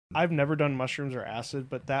I've never done mushrooms or acid,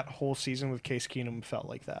 but that whole season with Case Keenum felt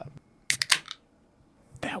like that.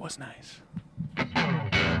 That was nice.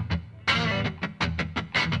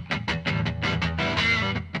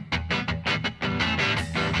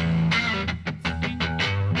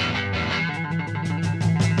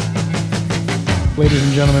 Ladies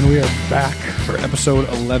and gentlemen, we are back for episode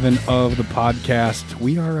 11 of the podcast.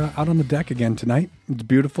 We are out on the deck again tonight. It's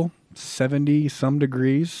beautiful, 70-some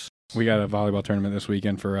degrees. We got a volleyball tournament this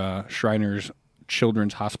weekend for Shriners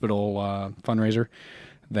Children's Hospital fundraiser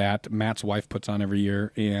that Matt's wife puts on every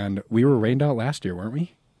year, and we were rained out last year, weren't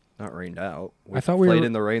we? Not rained out. I thought we played were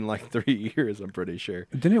in the rain like 3 years, I'm pretty sure.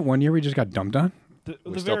 Didn't it one year we just got dumped on? The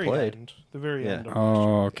still very played. end. The very end. Of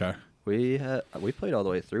Oh, okay. We played all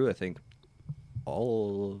the way through, I think,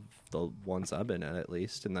 all of the ones I've been at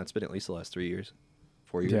least, and that's been at least the last 3 years.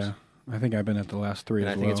 4 years. Yeah, I think I've been at the last three And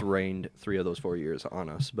as I think well. it's rained 3 of those 4 years on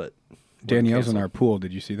us, but Danielle's in our pool.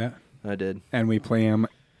 Did you see that? I did. And we play them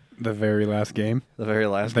the very last game. The very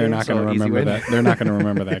last They're game, not going to so easy remember win. that. They're not going to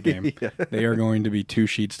remember that game. Yeah. They are going to be 2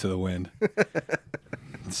 sheets to the wind.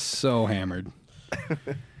 So hammered.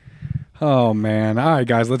 Oh, man. All right,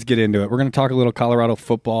 guys, let's get into it. We're going to talk a little Colorado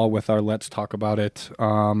football with our Let's Talk About It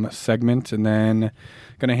segment, and then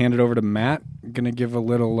going to hand it over to Matt. Going to give a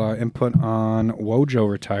little input on Wojo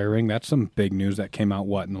retiring. That's some big news that came out,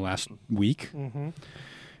 in the last week? Mm-hmm.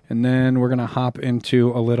 And then we're going to hop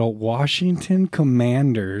into a little Washington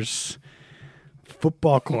Commanders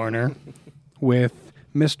football corner with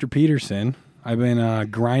Mr. Peterson. I've been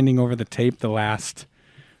grinding over the tape the last,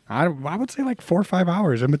 I would say like 4 or 5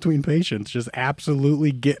 hours in between patients, just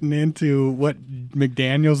absolutely getting into what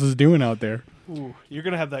McDaniels is doing out there. Ooh, you're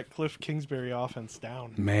going to have that Cliff Kingsbury offense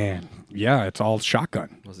down. Man, yeah, it's all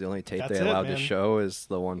shotgun. Was the only tape That's they it, allowed man. to show is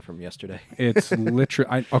the one from yesterday. It's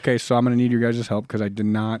literally, okay, so I'm going to need your guys' help because I did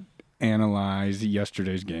not analyze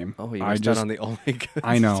yesterday's game. Oh, you I missed out on the only good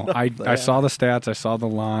I know. stuff I there. saw the stats. I saw the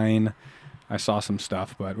line. I saw some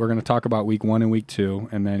stuff. But we're going to talk about week 1 and week 2,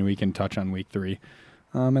 and then we can touch on week 3.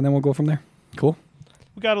 And then we'll go from there. Cool?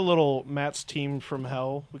 We got a little Matt's team from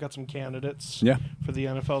hell. We got some candidates for the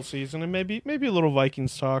NFL season, and maybe a little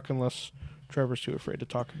Vikings talk, unless Trevor's too afraid to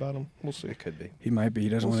talk about them. We'll see. It could be. He might be. He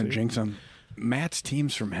doesn't We'll want to see. jinx him. Matt's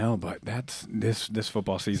team's from hell, but that's this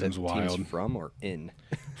football Is season's that wild. teams from or in?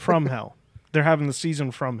 From hell. They're having the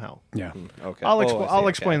season from hell. Yeah. Okay. I'll Oh, I see. I'll Okay,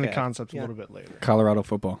 explain the okay. concept a Yeah. little bit later. Colorado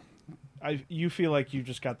football. You feel like you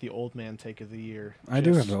just got the old man take of the year. I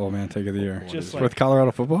do have the old man take of the year. Just With like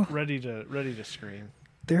Colorado football? ready to scream.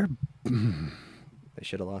 They're They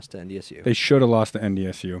should have lost to NDSU. They should have lost to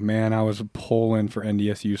NDSU. Man, I was pulling for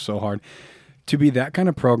NDSU so hard. To be that kind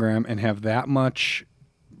of program and have that much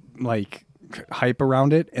like hype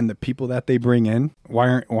around it and the people that they bring in,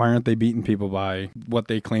 why aren't they beating people by what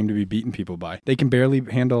they claim to be beating people by? They can barely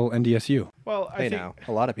handle NDSU. Well, I Hey, think now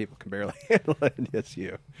a lot of people can barely handle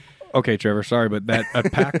NDSU. Okay, Trevor, sorry, but that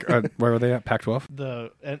Pac where are they at? Pac-12?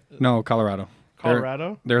 No, Colorado.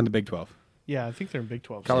 Colorado. They're in the Big 12. Yeah, I think they're in Big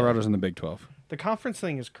 12. Colorado's in the Big 12. The conference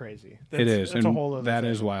thing is crazy. It is. That's and a whole other that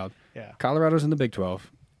thing. is wild. Yeah. Colorado's in the Big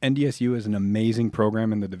 12. NDSU is an amazing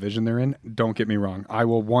program in the division they're in. Don't get me wrong. I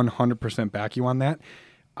will 100% back you on that.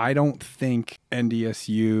 I don't think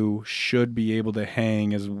NDSU should be able to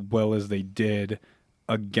hang as well as they did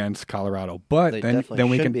against Colorado. But They then definitely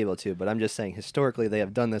we should can be able to, but I'm just saying historically they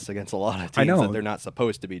have done this against a lot of teams I know. that they're not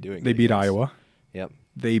supposed to be doing. They it beat against. Iowa. Yep.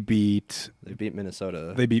 They beat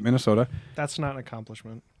Minnesota. They beat Minnesota. That's not an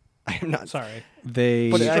accomplishment. I'm not Sorry.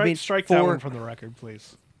 They But Strike, I mean, strike that for- one from the record,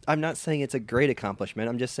 please. I'm not saying it's a great accomplishment.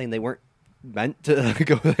 I'm just saying they weren't meant to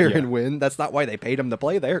go there Yeah. and win. That's not why they paid them to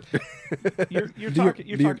play there. You're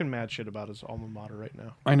talking mad shit about his alma mater right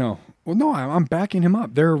now. I know. Well, no, I'm backing him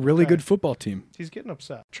up. They're a really Okay. good football team. He's getting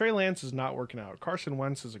upset. Trey Lance is not working out. Carson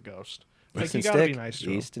Wentz is a ghost. Like, Easton you got to be Stick. nice to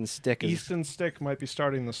him. Easton Stick is Easton Stick might be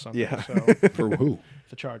starting this Sunday. Yeah. So For who?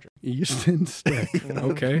 the Charger. Easton Stick.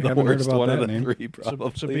 Okay, the haven't heard worst about one that of the name. 3, So,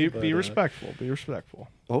 probably. so be but, respectful. Be respectful.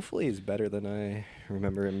 Hopefully he's better than I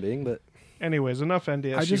remember him being, but Anyways, enough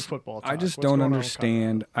NDSU football talk. I just What's don't going on with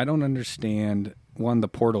understand. I don't understand. One, the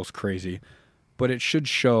portal's crazy, but it should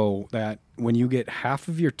show that when you get half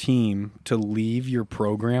of your team to leave your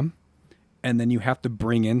program, and then you have to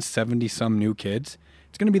bring in 70-some new kids,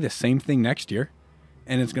 it's going to be the same thing next year,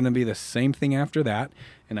 and it's going to be the same thing after that.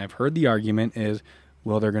 And I've heard the argument is,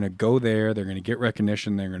 well, they're going to go there, they're going to get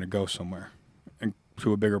recognition, they're going to go somewhere and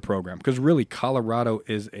to a bigger program. Because really, Colorado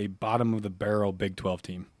is a bottom-of-the-barrel Big 12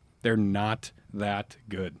 team. They're not that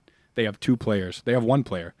good. They have 2 players. They have 1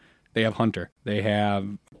 player. They have Hunter. They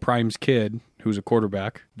have Prime's kid, who's a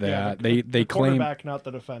quarterback. That Yeah, they the claim. quarterback, not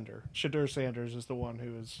the defender. Shadur Sanders is the one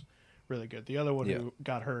who is really good. The other one who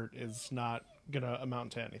got hurt is not going to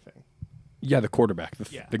amount to anything. Yeah, the quarterback,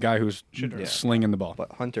 the guy who's slinging the ball.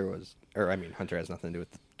 But Hunter has nothing to do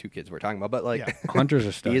with the two kids we're talking about. But like, Hunter's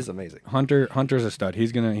a stud. He is amazing. Hunter's a stud.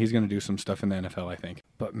 He's gonna do some stuff in the NFL, I think.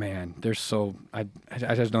 But man, I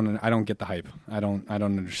just don't get the hype. I don't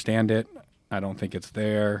understand it. I don't think it's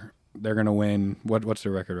there. They're gonna win. What's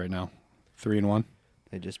their record right now? 3-1.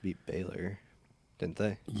 They just beat Baylor, didn't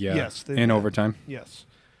they? Yeah. Yes. In overtime. Yes,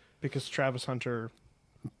 because Travis Hunter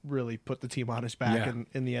really put the team on his back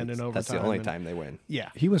in the end in overtime. That's the only time they win. Yeah.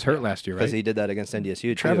 He was hurt last year, right? Because he did that against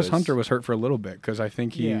NDSU. Travis Hunter was hurt for a little bit because I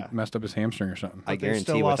think he messed up his hamstring or something. I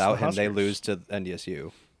guarantee without him, they lose to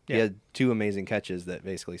NDSU. Yeah. He had 2 amazing catches that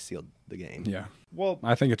basically sealed the game. Yeah. Well,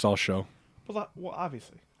 I think it's all show. Well,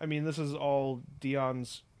 obviously. I mean, this is all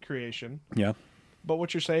Deion's creation. Yeah. But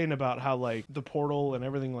what you're saying about how, like, the portal and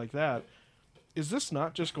everything like that, is this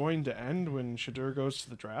not just going to end when Shedeur goes to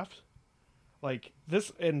the draft? Like,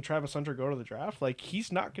 this and Travis Hunter go to the draft, like,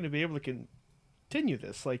 he's not going to be able to continue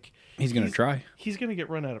this. Like, he's going to try. He's going to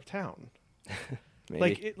get run out of town.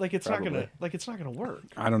 Maybe. It's not going to work.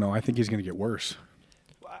 I don't know. I think he's going to get worse.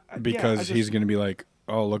 Because he's going to be like,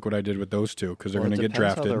 oh, look what I did with those two, because they're going to get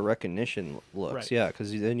drafted. How the recognition looks, right. Yeah,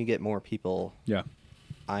 because then you get more people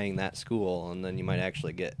eyeing that school, and then you might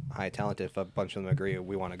actually get high talent if a bunch of them agree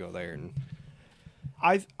we want to go there. And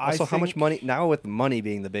also, how much money now with money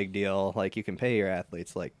being the big deal? Like, you can pay your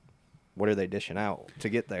athletes. Like, what are they dishing out to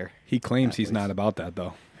get there? He claims he's not about that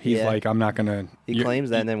though. He's like, I'm not going to. He claims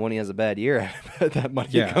that, and then when he has a bad year, that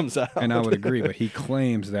money comes out. And I would agree, but he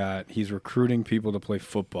claims that he's recruiting people to play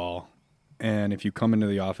football. And if you come into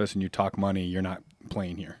the office and you talk money, you're not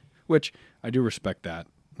playing here, which I do respect that.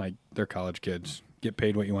 Like, they're college kids. Get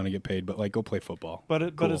paid what you want to get paid, but, like, go play football. But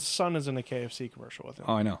his son is in a KFC commercial with him.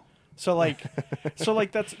 Oh, I know. So, like,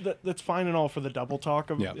 that's fine and all for the double talk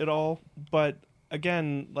of it all. But,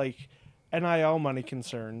 again, like, NIL money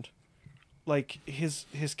concerned, like, his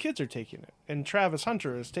kids are taking it. And Travis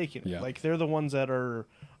Hunter is taking it. Yeah. Like, they're the ones that are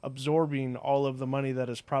absorbing all of the money that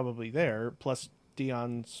is probably there, plus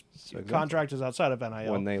Deion's contract is outside of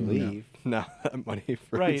NIL. When they leave, now that money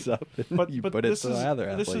frees up, but you put it to the other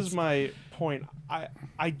athletes. This is my point.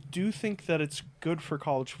 I do think that it's good for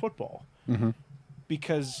college football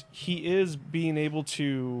because he is being able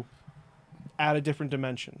to add a different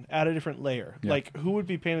dimension, add a different layer. Yeah. Like, who would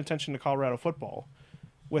be paying attention to Colorado football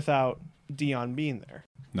without Deion being there?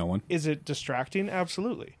 No one. Is it distracting?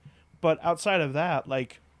 Absolutely. But outside of that,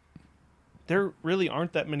 like, there really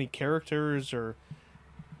aren't that many characters or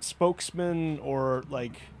spokesmen or,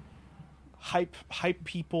 like, hype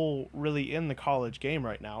people really in the college game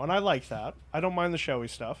right now. And I like that. I don't mind the showy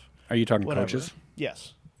stuff. Are you talking coaches?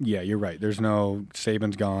 Yes. Yeah, you're right. There's no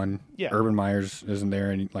Saban's gone. Yeah. Urban Meyer's isn't there,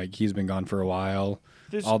 and like he's been gone for a while.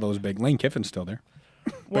 All those big Lane Kiffin's still there,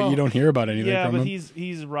 but you don't hear about anything from him. Yeah, but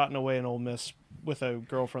he's rotting away in Ole Miss with a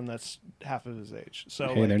girlfriend that's half of his age. So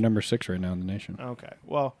hey, they're number 6 right now in the nation. Okay,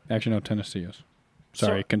 well, actually, no, Tennessee is.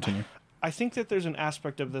 Sorry, continue. I think that there's an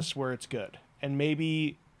aspect of this where it's good, and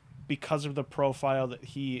maybe because of the profile that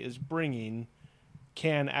he is bringing,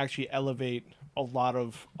 can actually elevate a lot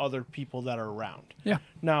of other people that are around. Yeah.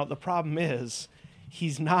 Now, the problem is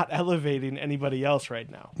he's not elevating anybody else right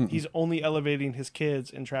now. He's only elevating his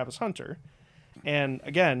kids and Travis Hunter. And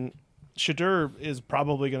again, Shedeur is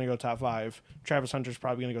probably going to go top 5. Travis Hunter's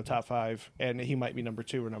probably going to go top 5, and he might be number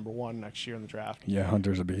 2 or number 1 next year in the draft. Yeah,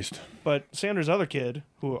 Hunter's a beast. But Sanders' other kid,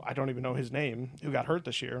 who I don't even know his name, who got hurt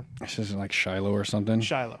this year. This is like Shiloh or something.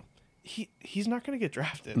 Shiloh. He's not going to get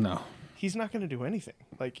drafted. No. He's not going to do anything.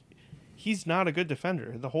 Like, he's not a good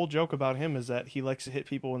defender. The whole joke about him is that he likes to hit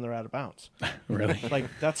people when they're out of bounds. Really? Like,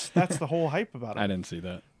 that's the whole hype about him. I didn't see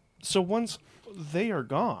that. So once they are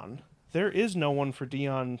gone, there is no one for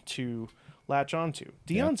Deion to latch onto.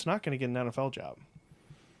 Deion's not going to get an NFL job.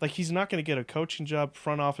 Like, he's not going to get a coaching job,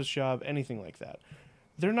 front office job, anything like that.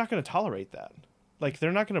 They're not going to tolerate that. Like,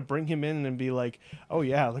 they're not going to bring him in and be like, oh,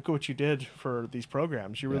 yeah, look at what you did for these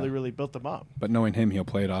programs. You really built them up. But knowing him, he'll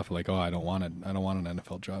play it off like, oh, I don't want an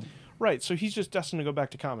NFL job. Right, so he's just destined to go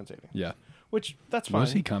back to commentating. Yeah. Which, that's fine.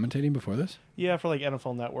 Was he commentating before this? Yeah, for, like,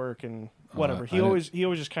 NFL Network and whatever. He always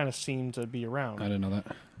just kind of seemed to be around. I didn't know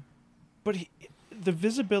that. But the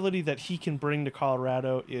visibility that he can bring to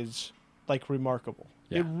Colorado is, like, remarkable.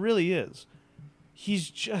 Yeah. It really is.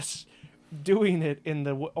 He's just doing it in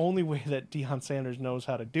the only way that Deion Sanders knows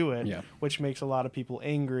how to do it, which makes a lot of people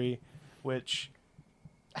angry, which,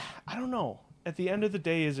 I don't know. At the end of the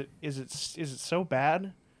day, is it so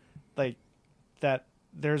bad, like, that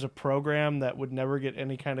there's a program that would never get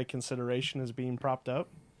any kind of consideration as being propped up?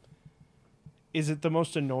 Is it the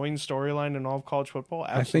most annoying storyline in all of college football?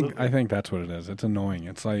 Absolutely. I think that's what it is. It's annoying.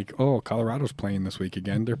 It's like, oh, Colorado's playing this week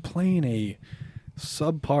again. They're playing a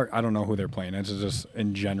subpar. I don't know who they're playing. It's just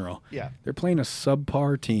in general. Yeah. They're playing a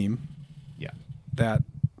subpar team. Yeah. That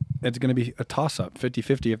it's going to be a toss-up,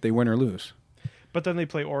 50-50 if they win or lose. But then they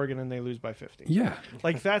play Oregon and they lose by 50. Yeah.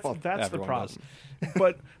 Like that's the problem.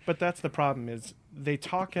 but that's the problem is they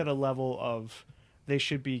talk at a level of they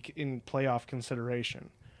should be in playoff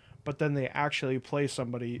consideration. But then they actually play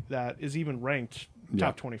somebody that is even ranked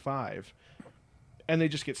top 25, and they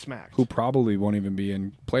just get smacked. Who probably won't even be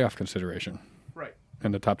in playoff consideration. Right.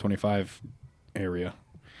 In the top 25 area.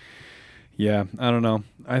 Yeah, I don't know.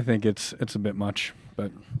 I think it's a bit much,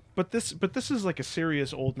 but this is like a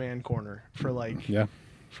serious old man corner for like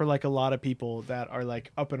a lot of people that are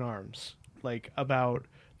like up in arms, like about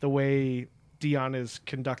the way Deion is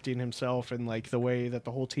conducting himself and like the way that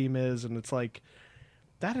the whole team is, and it's like.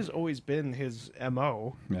 That has always been his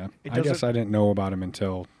MO. Yeah. I guess I didn't know about him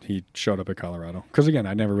until he showed up at Colorado. Because, again,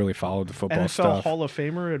 I never really followed the football stuff. NFL Hall of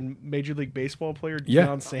Famer and Major League Baseball player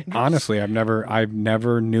Deion Sanders. Honestly, I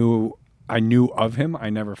never knew of him.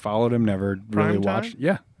 I never followed him, never really watched.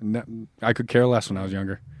 Yeah. I could care less when I was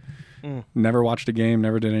younger. Never watched a game,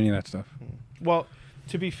 never did any of that stuff. Well,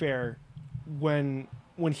 to be fair, when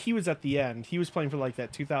he was at the end, he was playing for like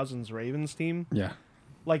that 2000s Ravens team. Yeah.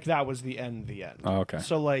 Like, that was the end. Oh, okay.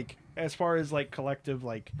 So, like, as far as, like, collective,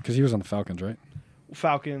 like... Because he was on the Falcons, right?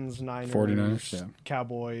 Falcons, Niners, 49ers,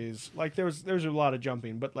 Cowboys. Like, there's a lot of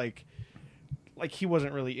jumping. But, like he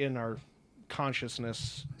wasn't really in our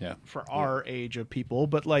consciousness for our age of people.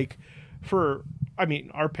 But, like, for, I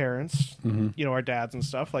mean, our parents, our dads and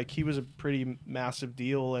stuff, like, he was a pretty massive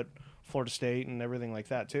deal at Florida State and everything like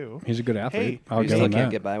that too. He's a good athlete. You still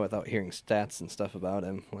can't get by without hearing stats and stuff about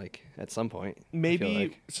him. Like at some point,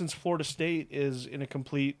 maybe since Florida State is in a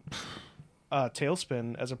complete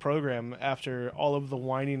tailspin as a program after all of the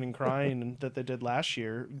whining and crying that they did last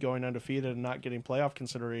year, going undefeated and not getting playoff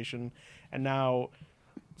consideration, and now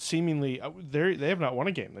seemingly they have not won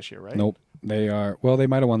a game this year, right? Nope. They are. Well, they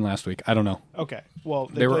might have won last week. I don't know. Okay. Well,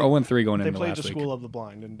 they were 0-3 going into last week. They played the School of the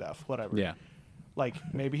Blind and Deaf, whatever. Yeah. Like,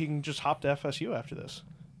 maybe he can just hop to FSU after this.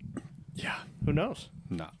 Yeah. Who knows?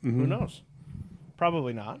 No. Mm-hmm. Who knows?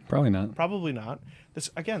 Probably not. Probably not. This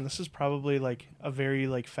is probably like a very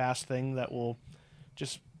like fast thing that will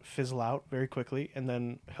just fizzle out very quickly, and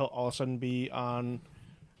then he'll all of a sudden be on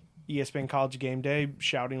ESPN College Game Day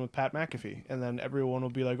shouting with Pat McAfee, and then everyone will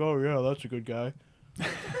be like, "Oh yeah, that's a good guy."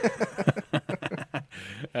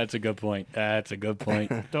 That's a good point.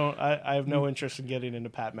 I have no interest in getting into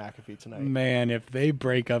Pat McAfee tonight. Man, if they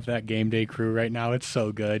break up that game day crew right now, it's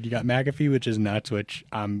so good. You got McAfee, which is nuts, which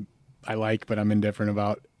I like, but I'm indifferent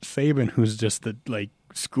about. Saban, who's just the like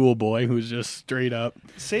schoolboy, who's just straight up.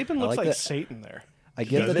 Saban looks like Satan there. I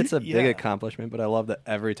get that it's a big accomplishment, but I love that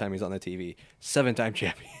every time he's on the TV, 7-time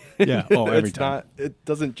champion. Yeah, every time. It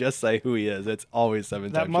doesn't just say who he is; it's always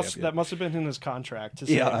 7-time champion. That must have been in his contract to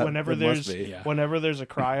say whenever there's a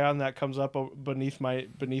cryon that comes up beneath my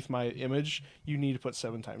image, you need to put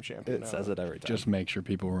 7-time champion. It says it every time. Just make sure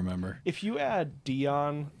people remember. If you add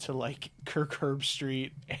Deion to like Kirk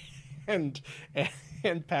Herbstreit and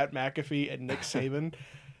Pat McAfee and Nick Saban.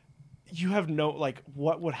 You have no, like,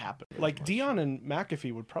 what would happen? Like, Deion and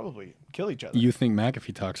McAfee would probably kill each other. You think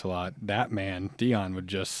McAfee talks a lot. That man, Deion, would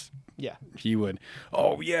just... Yeah. He would,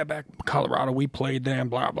 back in Colorado, we played them,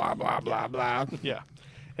 blah, blah, blah, blah, blah. Yeah.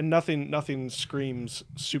 And nothing screams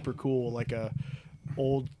super cool like a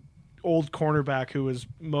old cornerback who is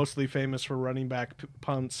mostly famous for running back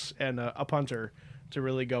punts and a punter to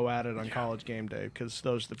really go at it on College Game Day, because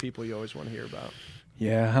those are the people you always want to hear about.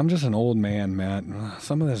 Yeah, I'm just an old man, Matt.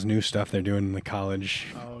 Some of this new stuff they're doing in the college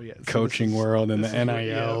coaching world and the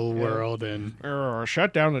NIL world and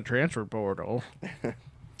shut down the transfer portal.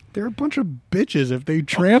 They're a bunch of bitches if they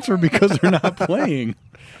transfer because they're not playing.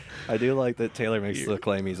 I do like that Taylor makes the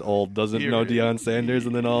claim he's old, doesn't know Deion Sanders,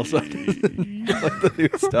 and then all of a sudden like the new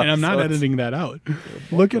stuff. And I'm not editing that out.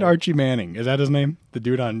 Look at Archie Manning. Is that his name? The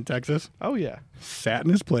dude on Texas? Oh, yeah. Sat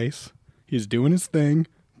in his place. He's doing his thing.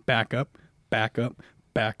 Back up.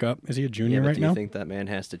 Is he a junior right now? Do you think that man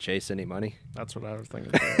has to chase any money? That's what I was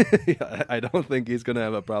thinking. I don't think he's going to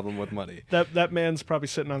have a problem with money. That man's probably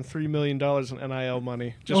sitting on $3 million in NIL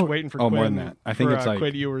money, just waiting for Quinn, more than that. I think it's like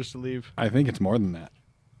Quinn Ewers to leave. I think it's more than that.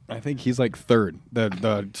 I think he's like third,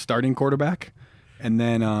 the starting quarterback, and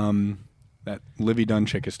then that Livy Dunn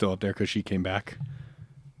chick is still up there because she came back,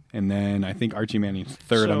 and then I think Archie Manning's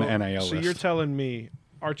third on the NIL list. So you're telling me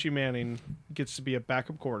Archie Manning gets to be a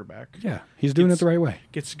backup quarterback? Yeah, he's doing it the right way.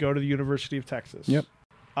 Gets to go to the University of Texas. Yep.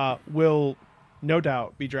 Will no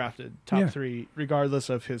doubt be drafted top 3 regardless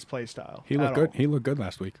of his play style. He looked good. He looked good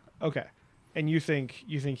last week. Okay. And you think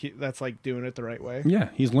that's like doing it the right way? Yeah,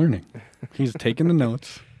 he's learning. He's taking the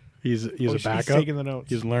notes. He's a backup. He's taking the notes.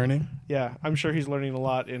 He's learning. Yeah, I'm sure he's learning a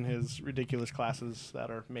lot in his ridiculous classes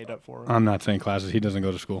that are made up for him. I'm not saying classes. He doesn't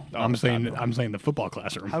go to school. I'm saying the football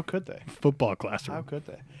classroom. How could they? Football classroom. How could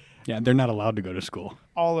they? Yeah, they're not allowed to go to school.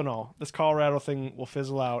 All in all, this Colorado thing will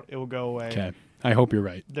fizzle out. It will go away. Okay. I hope you're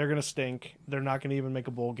right. They're going to stink. They're not going to even make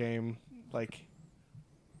a bowl game. Like,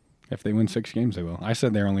 if they win 6 games, they will. I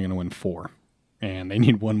said they're only going to win 4, and they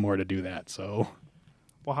need 1 more to do that. So,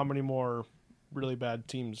 well, how many more really bad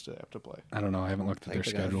teams do they have to play? I don't know. I haven't looked at their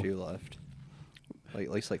schedule. Got a few left. Like,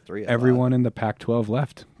 at least like 3. Everyone in the Pac-12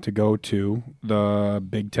 left to go to the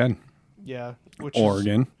Big Ten. Yeah, which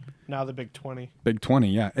Oregon. Is now the Big 20. Big 20,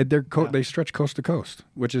 yeah. They stretch coast to coast,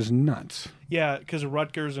 which is nuts. Yeah, because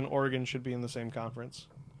Rutgers and Oregon should be in the same conference.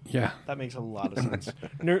 Yeah, that makes a lot of sense.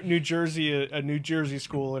 New Jersey, a New Jersey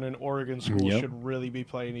school and an Oregon school should really be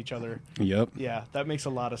playing each other. Yep. Yeah, that makes a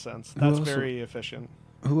lot of sense. That's very efficient.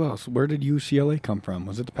 Who else? Where did UCLA come from?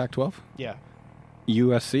 Was it the Pac-12? Yeah.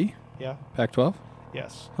 USC? Yeah. Pac-12?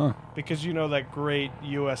 Yes. Huh. Because you know that great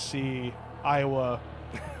USC, Iowa.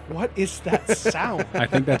 What is that sound? I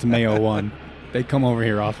think that's Mayo 1. They come over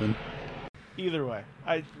here often. Either way,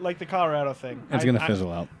 I like the Colorado thing. It's going to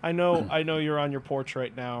fizzle out. I know you're on your porch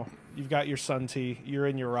right now. You've got your sun tea. You're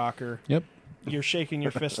in your rocker. Yep. You're shaking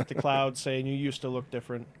your fist at the clouds saying you used to look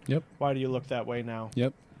different. Yep. Why do you look that way now?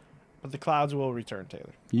 Yep. But the clouds will return,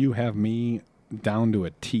 Taylor. You have me down to a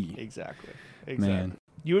T. Exactly. Man.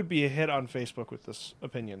 You would be a hit on Facebook with this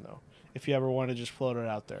opinion, though, if you ever want to just float it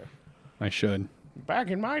out there. I should. Back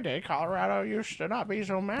in my day, Colorado used to not be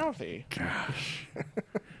so mouthy. Gosh.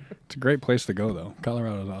 It's a great place to go, though.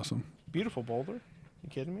 Colorado's awesome. Beautiful Boulder. You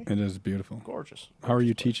kidding me? It is beautiful. Gorgeous. How are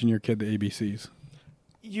you teaching your kid the ABCs?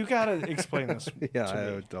 You got to explain this. Yeah,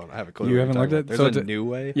 I have a clue. You haven't looked at it? There's a new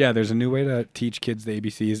way? Yeah, there's a new way to teach kids the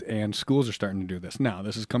ABCs, and schools are starting to do this. Now,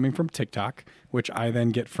 this is coming from TikTok, which I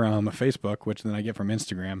then get from Facebook, which then I get from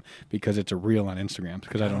Instagram, because it's a reel on Instagram,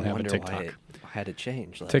 because I don't have a TikTok. Why it had to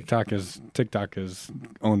change. Like. TikTok is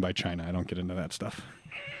owned by China. I don't get into that stuff.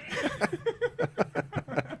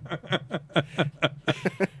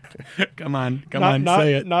 Come on,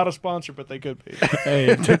 say it. Not a sponsor, but they could be.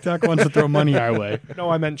 Hey, TikTok wants to throw money our way. No,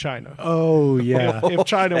 I meant China. Oh, yeah. If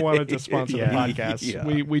China wanted to sponsor the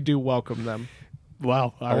podcast, we do welcome them.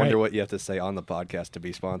 Wow. I wonder what you have to say on the podcast to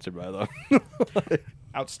be sponsored by them.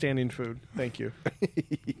 Outstanding food. Thank you.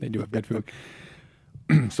 They do have good food.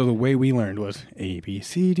 So the way we learned was A, B,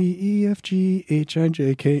 C, D, E, F, G, H, I,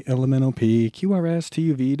 J, K, L, M, N, O, P, Q, R, S, T,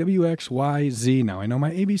 U, V, W, X, Y, Z. Now I know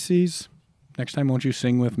my ABCs. Next time, won't you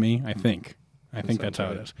sing with me? I think that's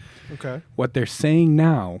how it is. Okay. What they're saying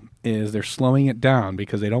now is they're slowing it down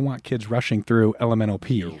because they don't want kids rushing through LMNOP.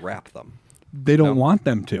 You rap them. They don't want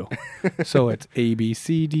them to. So it's A, B,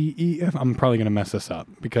 C, D, E, F. I'm probably going to mess this up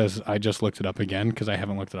because I just looked it up again because I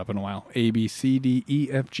haven't looked it up in a while. A, B, C, D, E,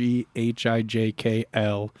 F, G, H, I, J, K,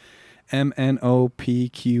 L, M, N, O, P,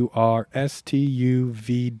 Q, R, S, T, U,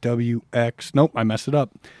 V, W, X. Nope, I messed it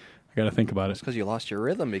up. I got to think about it. It's because you lost your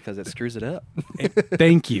rhythm because it screws it up.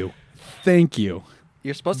 Thank you.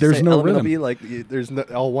 You're supposed to say no rhythm. Like there's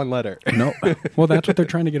all one letter. No. Well, that's what they're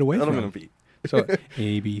trying to get away from. P. So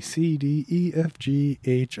A, B, C, D, E, F, G,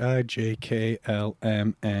 H, I, J, K, L,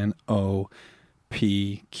 M, N, O,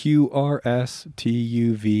 P, Q, R, S, T,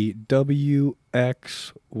 U, V, W,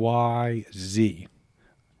 X, Y, Z.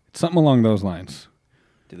 Something along those lines.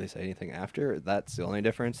 Do they say anything after? That's the only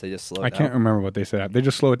difference? They just slow it down? I can't remember what they said. They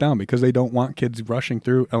just slow it down because they don't want kids rushing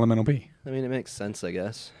through LMNOP. I mean, it makes sense, I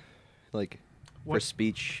guess. Like, for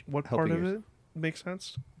speech. What part of it makes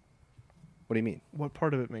sense? What do you mean? What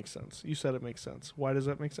part of it makes sense? You said it makes sense. Why does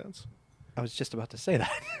that make sense? I was just about to say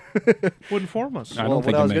that. Would inform us. I don't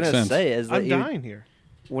think it makes sense. What I was going to say is that I'm dying here.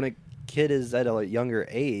 When a kid is at a younger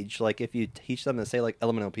age, like, if you teach them to say, like,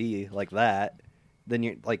 LMNOP like that, then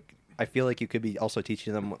you're, like... I feel like you could be also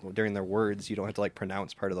teaching them during their words. You don't have to like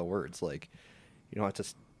pronounce part of the words. Like you don't have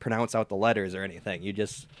to pronounce out the letters or anything. You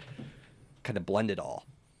just kind of blend it all.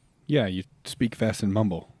 Yeah, you speak fast and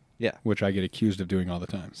mumble. Yeah. Which I get accused of doing all the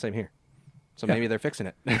time. Same here. So maybe they're fixing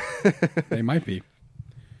it. They might be.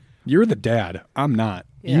 You're the dad. I'm not.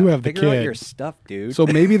 Yeah, you have the figure kid. out your stuff, dude. So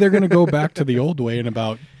maybe they're going to go back to the old way in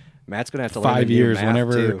about Matt's going to have to 5 learn years.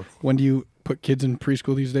 Math too. When do you put kids in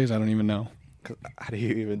preschool these days? I don't even know. How do you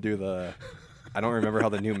even do I don't remember how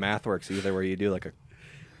the new math works either, where you do like a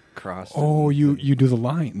cross. Oh, you do the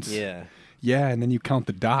lines. Yeah. Yeah, and then you count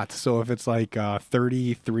the dots. So if it's like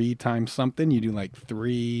 33 times something, you do like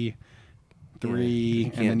 3 3.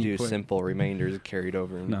 You can't do simple remainders carried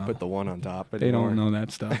over and put the 1 on top. They don't know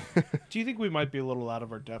that stuff. Do you think we might be a little out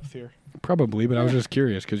of our depth here? Probably, but I was just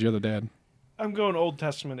curious because you're the dad. I'm going Old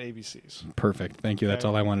Testament ABCs. Perfect. Thank you. That's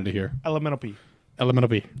all I wanted to hear. Elemental P. Elemental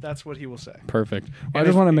P. That's what he will say. Perfect. Well, I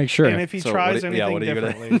just want to make sure. And if he tries anything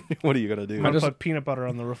differently, what are you gonna do? I'm gonna put peanut butter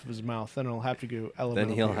on the roof of his mouth. Then he'll have to go elemental.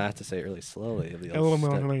 Then he'll have to say it really slowly.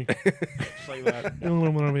 Elemental. Just like that.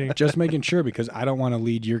 Elemental. Just making sure because I don't want to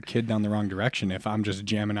lead your kid down the wrong direction if I'm just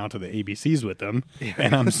jamming out to the ABCs with them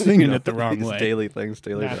and I'm singing it the wrong way. Daily things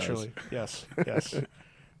Taylor Naturally. Does. Yes.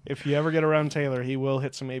 If you ever get around Taylor, he will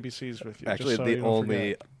hit some ABCs with you. Actually, the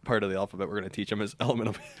only part of the alphabet we're going to teach him is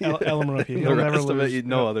elemental P. Elemental P. The rest of it,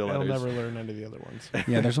 no other letters. He'll never learn any of the other ones.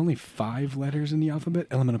 Yeah, there's only 5 letters in the alphabet.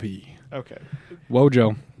 Elemental P. Okay.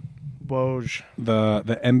 Woj.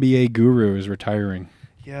 The NBA guru is retiring.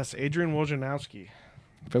 Yes, Adrian Wojnarowski.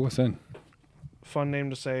 Fill us in. Fun name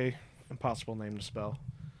to say, impossible name to spell.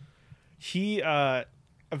 He,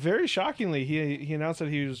 very shockingly, he announced that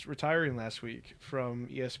he was retiring last week from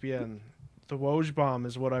ESPN. The Woj bomb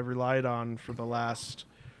is what I've relied on for the last,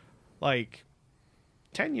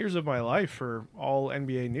 10 years of my life for all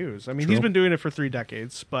NBA news. I mean, He's been doing it for 3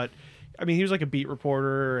 decades, but, I mean, he was like a beat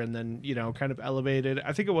reporter and then, kind of elevated.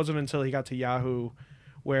 I think it wasn't until he got to Yahoo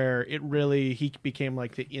where he became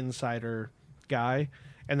like the insider guy.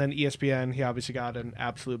 And then ESPN, he obviously got an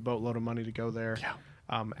absolute boatload of money to go there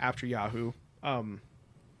after Yahoo.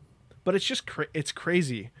 But it's just it's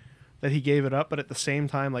crazy that he gave it up. But at the same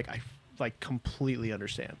time, I completely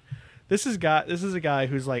understand. This is a guy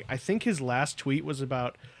who's I think his last tweet was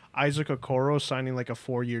about Isaac Okoro signing a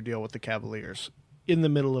 4-year deal with the Cavaliers in the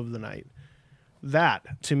middle of the night.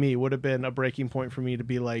 That to me would have been a breaking point for me to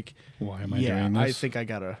be like, why am I doing this? I think I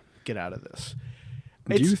gotta get out of this.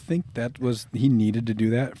 Do you think he needed to do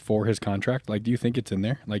that for his contract? Do you think it's in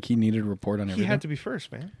there? He needed to report on everything? He had to be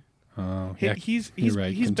first, man. Oh, he's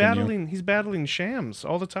right. He's battling Shams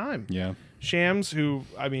all the time. Yeah. Shams, who,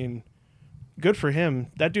 I mean, good for him.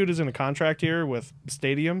 That dude is in a contract here with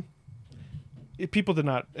Stadium. People did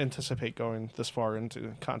not anticipate going this far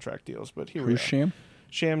into contract deals, but here we are. Who's Sham?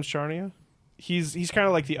 Shams Charania. He's kind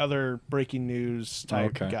of like the other breaking news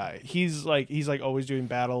type guy. He's always doing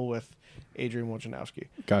battle with Adrian Wojnarowski.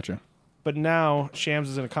 Gotcha. But now Shams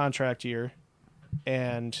is in a contract year,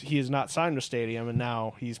 and he is not signed with Stadium, and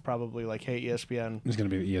now he's probably like, hey, ESPN. He's going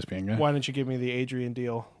to be the ESPN guy. Why didn't you give me the Adrian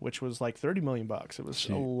deal, which was $30 million? It was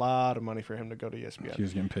a lot of money for him to go to ESPN. He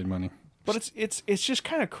was getting paid money. But it's just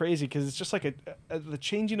kind of crazy because it's just the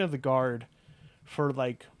changing of the guard for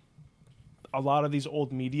a lot of these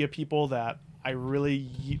old media people that I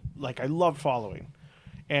really I love following.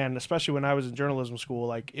 And especially when I was in journalism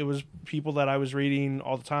school, it was people that I was reading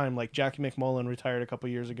all the time. Jackie McMullen retired a couple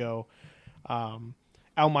years ago.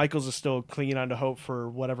 Al Michaels is still clinging on to hope for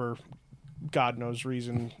whatever God knows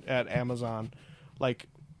reason at Amazon.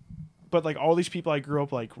 But all these people I grew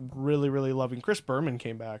up really, really loving. Chris Berman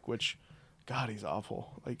came back, which, God, he's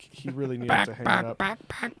awful. He really needed to hang it up.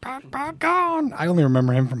 Back on. I only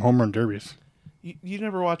remember him from Home Run Derbies. You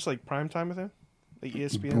never watched Prime Time with him?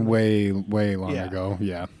 ESPN? Way long ago,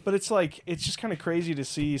 yeah. But it's just kind of crazy to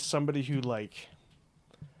see somebody who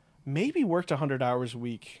maybe worked 100 hours a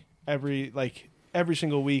week every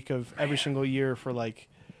single week of every single year for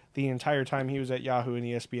the entire time he was at Yahoo and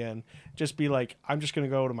ESPN. Just be I'm just going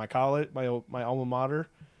to go to my college, my alma mater.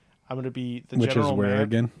 I'm going to be the Which general is where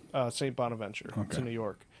again? St. Bonaventure. Okay. It's in New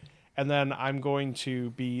York. And then I'm going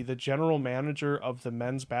to be the general manager of the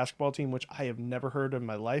men's basketball team, which I have never heard in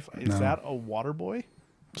my life. Is that a water boy?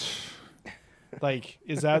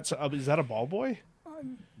 Is that a ball boy?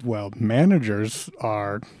 Well, managers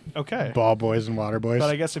are ball boys and water boys. But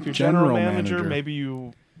I guess if you're general manager, maybe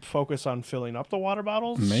you focus on filling up the water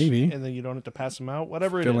bottles. Maybe. And then you don't have to pass them out.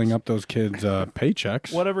 Whatever it is. Filling up those kids'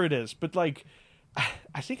 paychecks. Whatever it is. But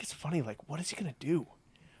I think it's funny. What is he going to do?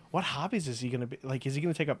 What hobbies is he going to be? Is he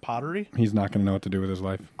going to take up pottery? He's not going to know what to do with his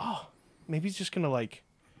life. Oh, maybe he's just going to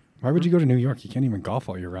Why would you go to New York? You can't even golf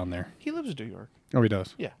all year round there. He lives in New York. Oh, he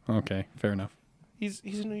does? Yeah. Okay, fair enough. He's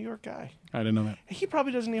a New York guy. I didn't know that. He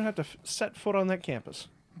probably doesn't even have to set foot on that campus.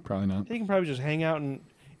 Probably not. He can probably just hang out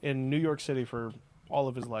in New York City for all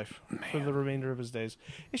of his life, for the remainder of his days.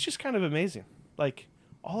 It's just kind of amazing.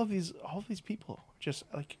 All of these people just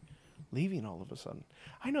leaving all of a sudden.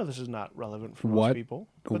 I know this is not relevant for most people.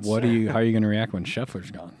 How are you going to react when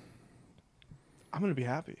Scheffler's gone? I'm going to be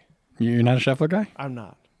happy. You're not a Scheffler guy? I'm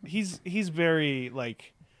not. He's very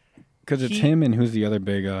because it's him and who's the other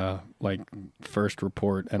big First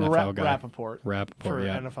Report NFL guy? Rappaport for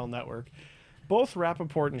NFL Network. both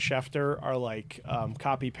Rappaport and Schefter are like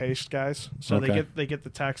copy paste guys. So they get the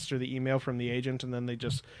text or the email from the agent, and then they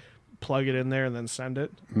just plug it in there and then send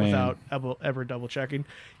it without ever double checking.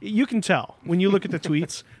 You can tell when you look at the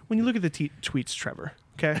tweets. When you look at the tweets, Trevor.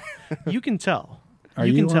 Okay, you can tell. Are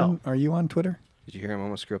you on Twitter? Did you hear him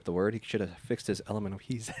almost screw up the word? He should have fixed his element of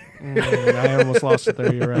he's. I almost lost it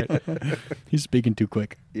there. You're right. He's speaking too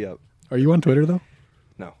quick. Yep. Are you on Twitter though?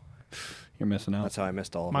 No. You're missing out. That's how I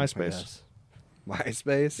missed all of MySpace.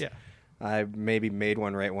 MySpace? Yeah. I maybe made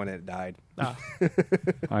one right when it died.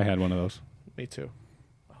 I had one of those. Me too.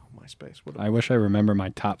 Oh, MySpace. I wish I remember my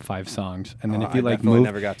top 5 songs. And then if you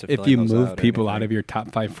move people out of your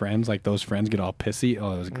top 5 friends, like those friends get all pissy.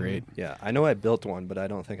 Oh, it was great. Yeah, I know I built one, but I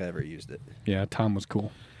don't think I ever used it. Yeah, Tom was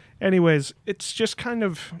cool. Anyways, it's just kind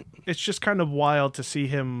of wild to see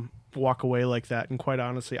him walk away like that. And quite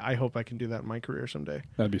honestly, I hope I can do that in my career someday.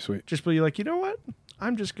 That'd be sweet. Just be like, you know what?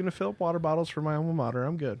 I'm just going to fill up water bottles for my alma mater.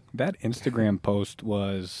 I'm good. That Instagram post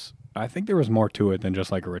was, I think there was more to it than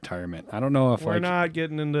just like a retirement. I don't know if we're not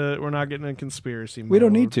getting into conspiracy mode. We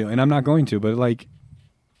don't need to, and I'm not going to, but like,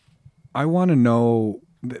 I want to know,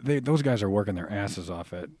 those guys are working their asses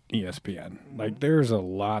off at ESPN. Like, there's a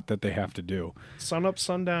lot that they have to do. Sun up,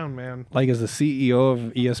 sun down, man. Like, as the CEO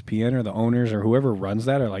of ESPN or the owners or whoever runs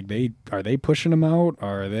that, are they pushing them out?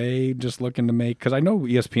 Or are they just looking to make? Because I know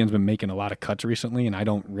ESPN's been making a lot of cuts recently, and I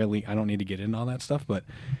don't need to get into all that stuff, but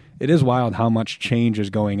it is wild how much change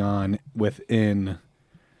is going on within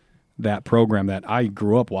that program that I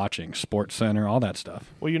grew up watching, Sports Center, all that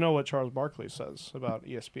stuff. Well, you know what Charles Barkley says about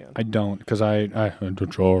ESPN. I don't, because to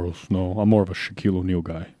Charles, no, I'm more of a Shaquille O'Neal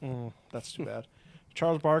guy. That's too bad.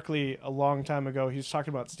 Charles Barkley, a long time ago, he was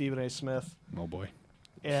talking about Stephen A. Smith. Oh boy.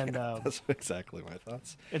 And that's exactly my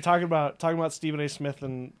thoughts. And talking about Stephen A. Smith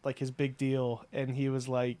and like his big deal, and he was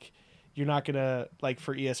like, "You're not gonna like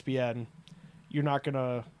for ESPN, you're not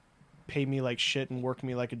gonna pay me like shit and work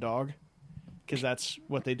me like a dog." Because that's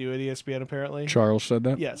what they do at ESPN, apparently. Charles said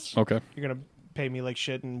that? Yes. Okay. You're going to pay me like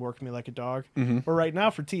shit and work me like a dog. Mm-hmm. But right now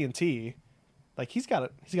for TNT, like he's got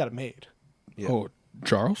it made. Yeah. Oh,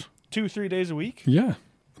 Charles? 2-3 days a week? Yeah.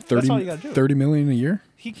 That's all you got to do. $30 million a year?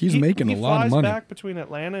 He's making a lot of money. He flies back between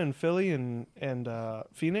Atlanta and Philly and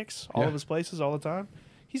Phoenix, all of his places all the time.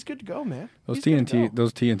 He's good to go, man. Those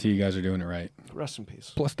TNT guys are doing it right. Rest in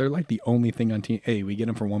peace. Plus, they're like the only thing on TNT. Hey, we get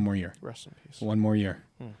them for one more year. Rest in peace. One more year.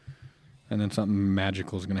 And then something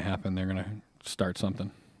magical is going to happen. They're going to start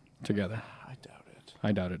something together. I doubt it.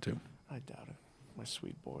 I doubt it, too. I doubt it. My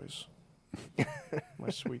sweet boys. My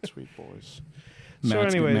sweet, sweet boys.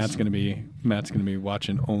 Matt's going to be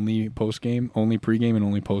watching only pregame and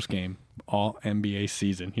only postgame all NBA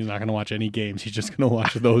season. He's not going to watch any games. He's just going to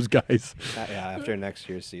watch those guys. Yeah, after next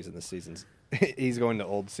year's season, he's going to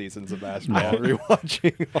old seasons of basketball,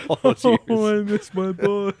 rewatching all those years. Oh, I miss my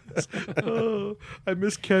boys. Oh, I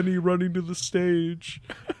miss Kenny running to the stage.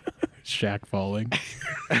 Shaq falling.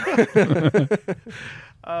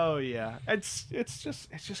 Oh yeah, it's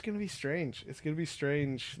just gonna be strange. It's gonna be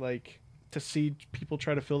strange, like to see people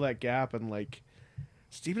try to fill that gap, and like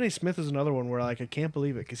Stephen A. Smith is another one where like I can't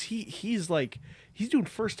believe it because he's doing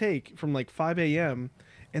First Take from like 5 a.m.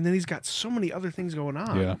 and then he's got so many other things going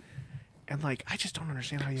on. Yeah. And, like, I just don't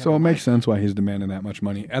understand how you So it makes sense why he's demanding that much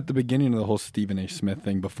money. At the beginning of the whole Stephen A. Smith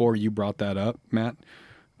thing, before you brought that up, Matt,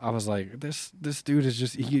 I was like, this dude is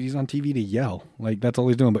just, he's on TV to yell. Like, that's all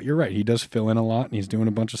he's doing. But you're right. He does fill in a lot, and he's doing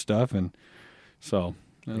a bunch of stuff. And so,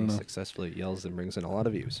 I don't know. He successfully yells and brings in a lot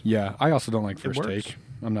of views. Yeah. I also don't like First Take.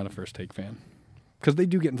 I'm not a First Take fan. Because they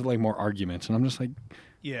do get into, like, more arguments. And I'm just like,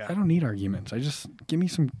 yeah, I don't need arguments. I just, give me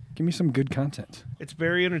some good content. It's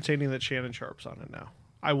very entertaining that Shannon Sharp's on it now.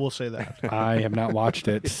 I will say that. I have not watched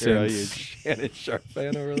it since. You're a huge Shannon Sharp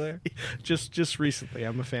fan over there? just recently.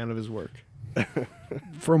 I'm a fan of his work.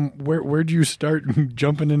 From where'd you start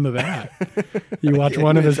jumping into that? You watch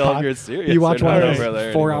one of his 4-hour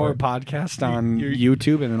podcasts on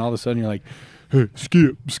YouTube, and then all of a sudden you're like, hey,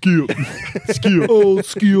 skip. Oh,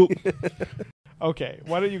 skip. Okay,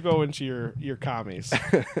 why don't you go into your commies?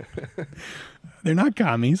 They're not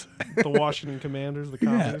commies. The Washington Commanders, the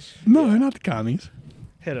commies? Yeah. No, they're not the commies.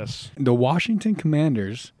 Hit us. The Washington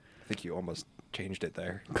Commanders. I think you almost changed it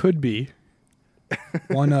there. Could be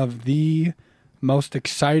one of the most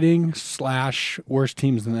exciting / worst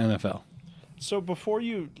teams in the NFL. So before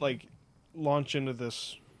you launch into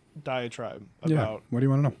this diatribe about what do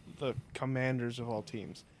you want to know? The Commanders of all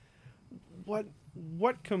teams, what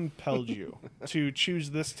compelled you to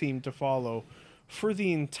choose this team to follow for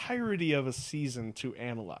the entirety of a season to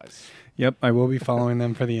analyze? Yep, I will be following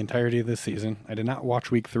them for the entirety of this season. I did not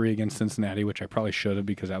watch Week 3 against Cincinnati, which I probably should have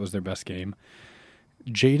because that was their best game.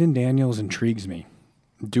 Jaden Daniels intrigues me.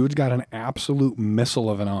 Dude's got an absolute missile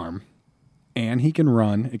of an arm, and he can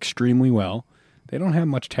run extremely well. They don't have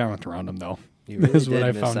much talent around him, though. You really is what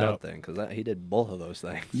I found out. Because he did both of those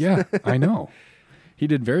things. Yeah, I know. He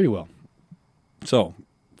did very well. So,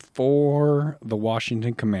 for the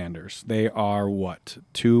Washington Commanders, they are what?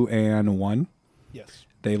 2-1? Yes.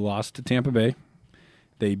 They lost to Tampa Bay.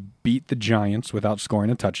 They beat the Giants without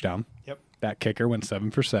scoring a touchdown. Yep. That kicker went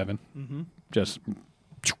 7 for 7. Mm-hmm. Just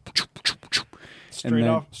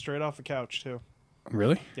straight off the couch too.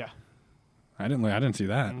 Really? Yeah. I didn't see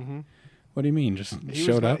that. Mm-hmm. What do you mean? Just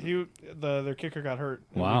showed up? Their kicker got hurt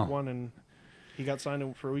in wow. week 1, and he got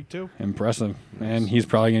signed for week 2. Impressive. And he's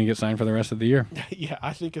probably going to get signed for the rest of the year. Yeah,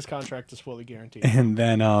 I think his contract is fully guaranteed. And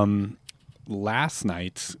then last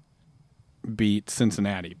night's beat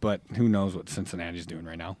Cincinnati, but who knows what Cincinnati's doing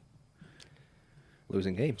right now?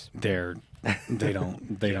 Losing games. They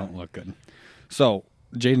don't look good. So,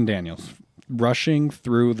 Jaden Daniels rushing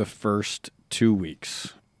through the first 2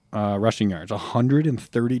 weeks. Rushing yards,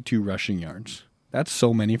 132 rushing yards. That's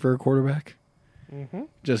so many for a quarterback. Mm-hmm.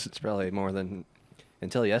 It's probably more than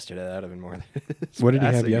until yesterday. That would have been more than. What did he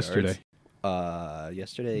have yesterday?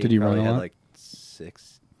 Yesterday, did he run a lot? Like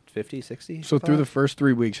 50, 60. So through the first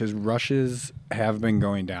 3 weeks, his rushes have been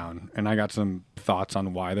going down, and I got some thoughts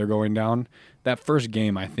on why they're going down. That first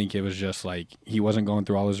game, I think it was just like he wasn't going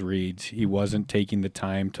through all his reads. He wasn't taking the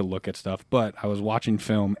time to look at stuff. But I was watching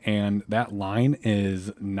film, and that line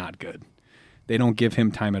is not good. They don't give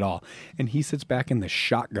him time at all. And he sits back in the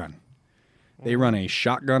shotgun. They run a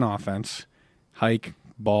shotgun offense, hike,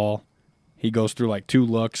 ball. He goes through like 2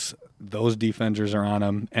 looks. Those defenders are on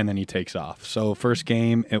him, and then he takes off. So first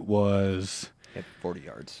game, it was... He had 40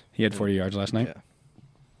 yards. He had 40 yards last night?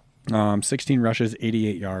 Yeah. 16 rushes,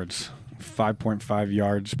 88 yards. 5.5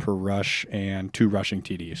 yards per rush and 2 rushing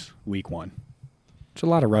TDs week 1. It's a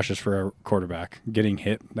lot of rushes for a quarterback, getting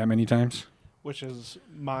hit that many times. Which is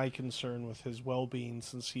my concern with his well-being,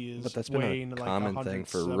 since he is but that's weighing been a like common thing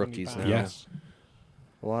for rookies pounds. now. Yes.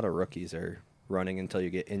 A lot of rookies are running until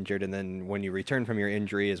you get injured, and then when you return from your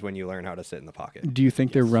injury is when you learn how to sit in the pocket. Do you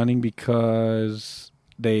think they're running because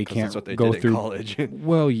they can't that's what they go did through in college?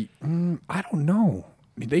 Well, I don't know.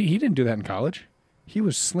 He didn't do that in college. He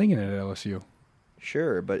was slinging it at LSU.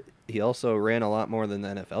 Sure, but he also ran a lot more than the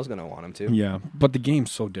NFL's going to want him to. Yeah, but the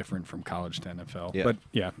game's so different from college to NFL. Yeah. But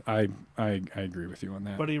yeah, I agree with you on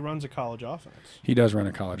that. But he runs a college offense. He does run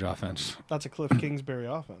a college offense. That's a Cliff Kingsbury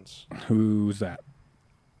offense. Who's that?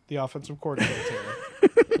 The offensive coordinator.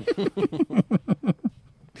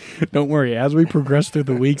 Don't worry. As we progress through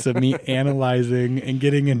the weeks of me analyzing and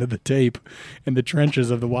getting into the tape in the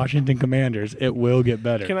trenches of the Washington Commanders, it will get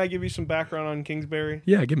better. Can I give you some background on Kingsbury?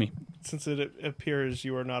 Yeah, give me. Since it appears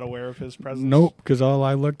you are not aware of his presence. Nope, because all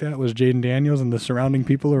I looked at was Jaden Daniels and the surrounding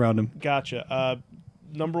people around him. Gotcha.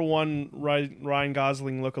 Number 1 Ryan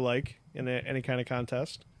Gosling lookalike in any kind of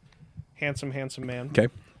contest. Handsome man. Okay.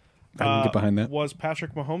 I can get behind that. Was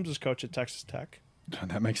Patrick Mahomes' coach at Texas Tech.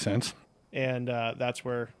 That makes sense. And that's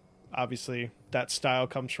where, obviously, that style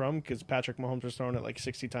comes from, because Patrick Mahomes was throwing it like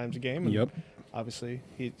 60 times a game. And yep. Obviously,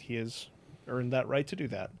 he has earned that right to do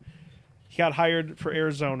that. He got hired for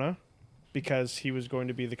Arizona because he was going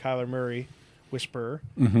to be the Kyler Murray whisperer.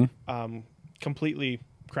 Mm-hmm. Completely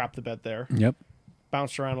crapped the bed there. Yep.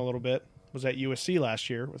 Bounced around a little bit. Was at USC last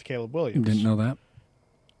year with Caleb Williams. Didn't know that.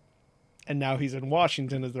 And now he's in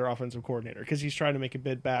Washington as their offensive coordinator because he's trying to make a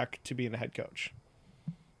bid back to being a head coach.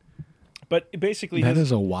 But basically, that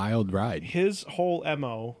is a wild ride. His whole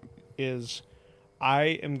MO is, I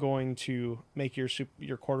am going to make your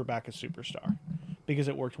quarterback a superstar because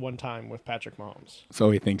it worked one time with Patrick Mahomes.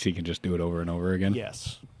 So he thinks he can just do it over and over again?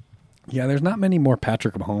 Yes. Yeah, there's not many more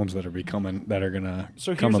Patrick Mahomes that are going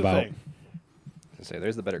to come about. Thing. Say,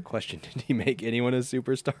 there's the better question. Did he make anyone a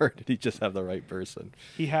superstar? Or did he just have the right person?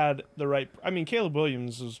 He had the right... I mean, Caleb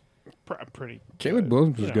Williams was pretty Caleb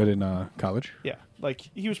Williams was good in college. Yeah, like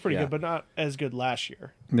he was pretty good, but not as good last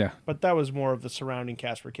year. Yeah. But that was more of the surrounding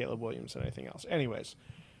cast for Caleb Williams than anything else. Anyways,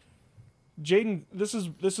 Jaden... This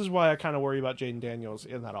is why I kind of worry about Jaden Daniels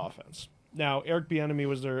in that offense. Now, Eric Bieniemy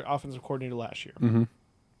was their offensive coordinator last year. Mm-hmm.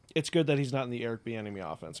 It's good that he's not in the Eric Bieniemy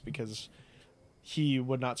offense because he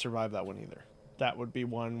would not survive that one either. That would be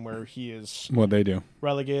one where he is what they do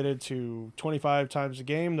relegated to 25 times a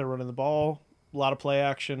game. They're running the ball, a lot of play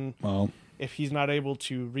action. Well, if he's not able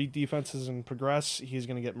to read defenses and progress, he's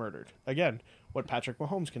going to get murdered. Again, what Patrick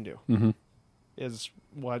Mahomes can do is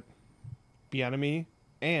what Bieniemy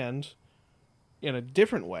and, in a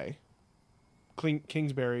different way,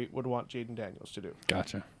 Kingsbury would want Jaden Daniels to do.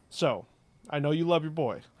 Gotcha. So, I know you love your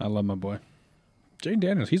boy. I love my boy. Jaden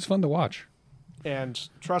Daniels, he's fun to watch. And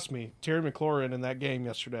trust me, Terry McLaurin in that game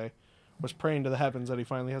yesterday was praying to the heavens that he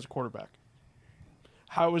finally has a quarterback.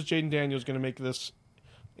 How is Jaden Daniels going to make this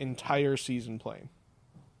entire season playing?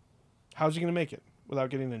 How's he going to make it without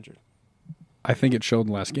getting injured? I think it showed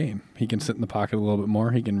last game. He can sit in the pocket a little bit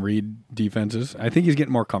more. He can read defenses. I think he's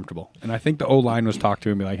getting more comfortable. And I think the O-line was talked to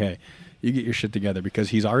him and be like, hey, you get your shit together because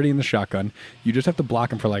he's already in the shotgun. You just have to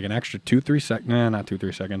block him for like an extra 2-3 seconds. Nah, not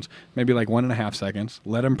 2-3 seconds. Maybe like 1.5 seconds.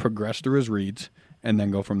 Let him progress through his reads and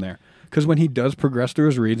then go from there. Because when he does progress through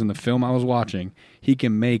his reads in the film I was watching, he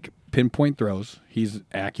can make pinpoint throws. He's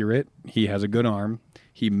accurate. He has a good arm.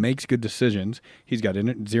 He makes good decisions. He's got 0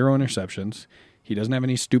 interceptions. He doesn't have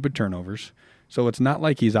any stupid turnovers. So it's not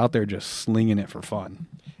like he's out there just slinging it for fun.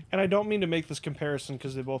 And I don't mean to make this comparison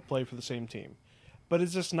because they both play for the same team. But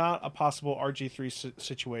is this not a possible RG3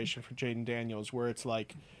 situation for Jaden Daniels where it's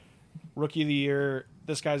like rookie of the year,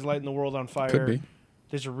 this guy's lighting the world on fire. Could be.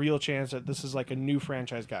 There's a real chance that this is like a new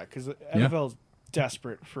franchise guy because the NFL is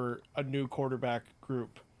desperate for a new quarterback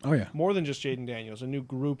group. Oh, yeah. More than just Jaden Daniels, a new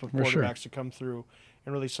group of quarterbacks to come through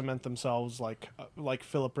and really cement themselves like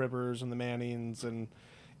Phillip Rivers and the Mannings and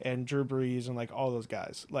Drew Brees and like all those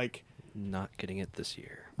guys. Like not getting it this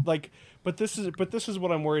year. Like, but this is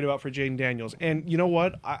what I'm worried about for Jaden Daniels. And you know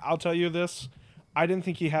what? I'll tell you this. I didn't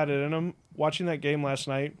think he had it in him. Watching that game last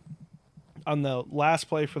night, on the last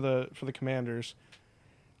play for the Commanders,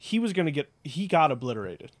 he got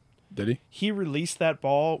obliterated. Did he? He released that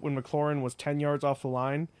ball when McLaurin was 10 yards off the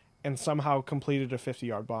line and somehow completed a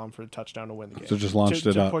 50-yard bomb for a touchdown to win the game. So just launched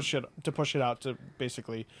it up. To push it out to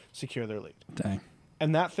basically secure their lead. Dang.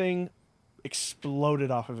 And that thing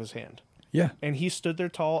exploded off of his hand. Yeah. And he stood there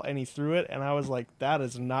tall and he threw it, and I was like, that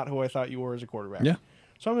is not who I thought you were as a quarterback. Yeah.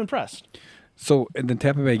 So I'm impressed. So in the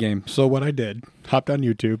Tampa Bay game, so what I did, hopped on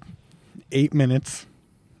YouTube, 8 minutes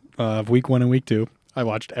of week 1 and week 2. I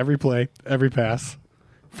watched every play, every pass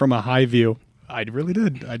from a high view. I really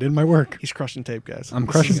did. I did my work. He's crushing tape, guys. I'm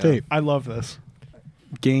crushing tape. I love this.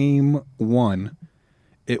 Game 1,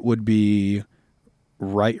 it would be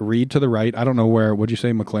read to the right. I don't know where. What'd you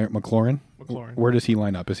say, McLaurin? McLaurin. Where does he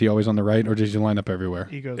line up? Is he always on the right, or does he line up everywhere?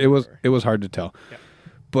 He goes. It was hard to tell. Yeah.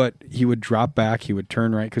 But he would drop back. He would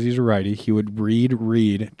turn right because he's a righty. He would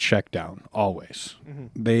read, check down always. Mm-hmm.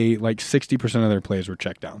 They like 60% of their plays were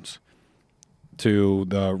check downs to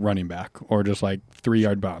the running back or just like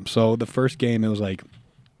 3-yard bombs. So the first game it was like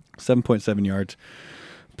 7.7 yards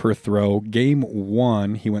per throw. Game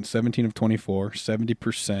 1 he went 17 of 24, 70%,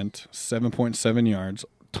 7.7 yards,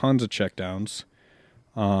 tons of check downs.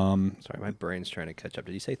 Sorry, my brain's trying to catch up.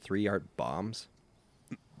 Did you say 3-yard bombs?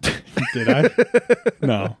 Did I?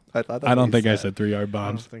 No. I don't think I said 3-yard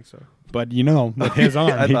bombs. I don't think so. But with his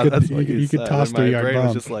arm, he could toss 3-yard bombs.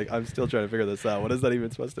 Was just like, I'm still trying to figure this out. What is that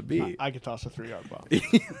even supposed to be? I could toss a 3-yard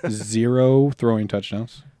bomb. 0 throwing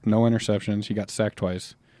touchdowns, no interceptions. He got sacked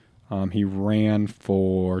twice. He ran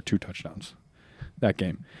for 2 touchdowns that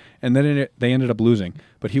game. And then they ended up losing.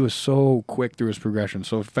 But he was so quick through his progression.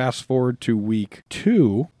 So fast forward to week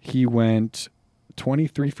 2, he went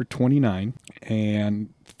 23 for 29,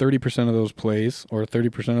 and 30% of those plays or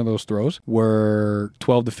 30% of those throws were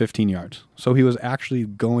 12 to 15 yards. So he was actually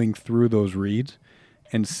going through those reads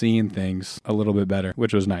and seeing things a little bit better,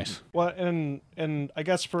 which was nice. Well, and I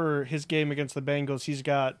guess for his game against the Bengals, he's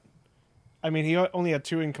got, I mean, he only had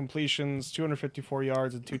 2 incompletions, 254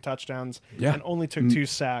 yards, and 2 touchdowns, and only took 2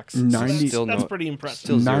 sacks. 90, so that's pretty impressive.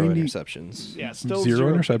 Still 0 interceptions. Yeah, still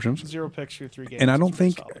 0 interceptions. 0 picks through 3 games. And I don't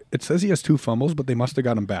think, it says he has 2 fumbles, but they must have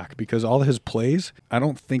got him back because all his plays, I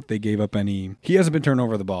don't think they gave up any. He hasn't been turned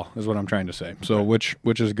over the ball, is what I'm trying to say. So, which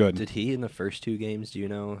is good. Did he, in the first 2 games, do you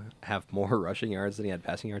know, have more rushing yards than he had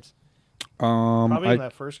passing yards? Probably in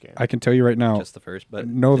that first game. I can tell you right now. Just the first, but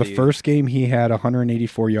no, the first game he had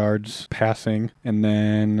 184 yards passing, and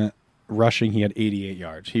then rushing he had 88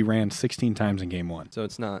 yards. He ran 16 times in game 1. So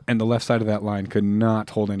it's not. And the left side of that line could not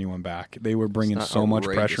hold anyone back. They were bringing so much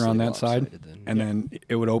pressure on that side, then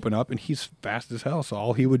it would open up, and he's fast as hell. So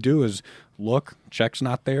all he would do is look, check's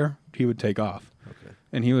not there, he would take off. Okay.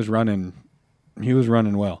 And he was running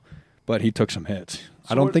well, but he took some hits. So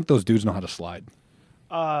I don't think those dudes know how to slide.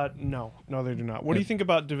 No, they do not. What do you think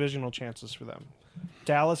about divisional chances for them?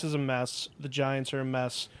 Dallas is a mess. The Giants are a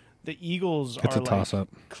mess. The Eagles are like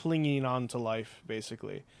clinging on to life,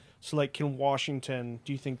 basically. So, like, can Washington,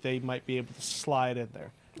 do you think they might be able to slide in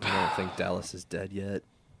there? I don't think Dallas is dead yet.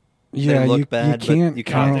 Yeah, they look bad, but you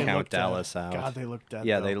can't count Dallas out. God, they look dead.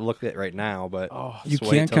 Yeah, though. they look it right now, but you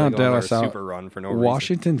can't count Dallas out. Super run for no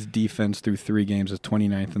Washington's defense through 3 games is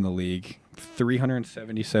 29th in the league.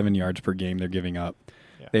 377 yards per game they're giving up.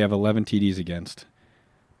 Yeah. They have 11 TDs against.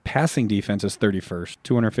 passing defense is 31st,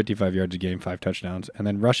 255 yards a game, 5 touchdowns, and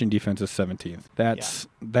then rushing defense is 17th.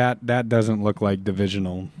 That doesn't look like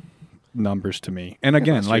divisional numbers to me. And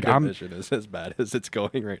again, like division is as bad as it's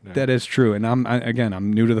going right now. That is true. And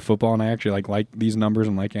I'm new to the football, and I actually like these numbers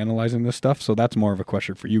and like analyzing this stuff. So that's more of a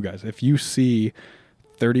question for you guys. If you see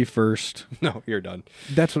 31st, no, you're done.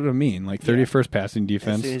 That's what I mean. Like 31st passing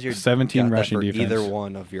defense, 17 rushing defense. Either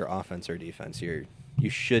one of your offense or defense, you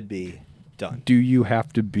should be done. Do you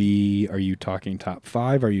have to be? Are you talking top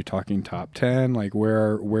 5? Are you talking top 10? Like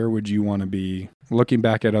where would you want to be? Looking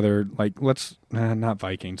back at other, like, not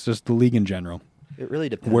Vikings, just the league in general. It really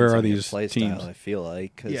depends where are on these play teams? style, I feel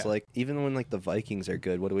like. Because, like, even when, like, the Vikings are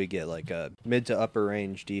good, what do we get? Like a mid to upper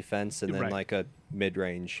range defense and then, like, a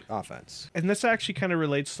mid-range offense. And this actually kind of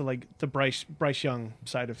relates to, like, the Bryce Young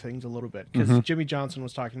side of things a little bit. Because Jimmy Johnson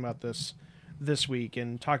was talking about this week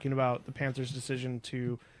and talking about the Panthers' decision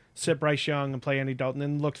to sit Bryce Young and play Andy Dalton.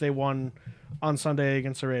 And look, they won on Sunday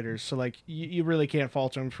against the Raiders. So, like, you really can't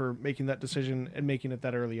fault him for making that decision and making it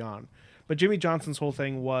that early on. But Jimmy Johnson's whole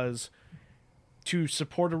thing was to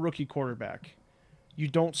support a rookie quarterback. You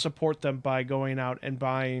don't support them by going out and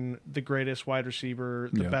buying the greatest wide receiver,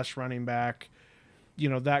 the best running back,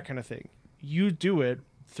 that kind of thing. You do it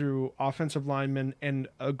through offensive linemen and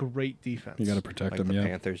a great defense. You got to protect them. The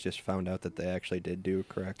Panthers just found out that they actually did do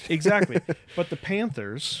correct. Exactly. But the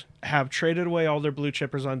Panthers have traded away all their blue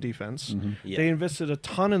chippers on defense. They invested a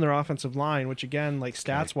ton in their offensive line, which again, like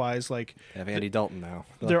stats wise, like they have Andy Dalton now.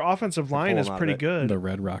 Their offensive line is pretty good. The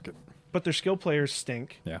Red Rocket. But their skill players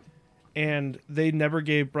stink. Yeah. And they never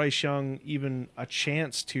gave Bryce Young even a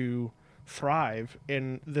chance to thrive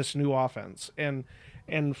in this new offense.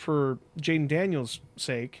 And for Jaden Daniels'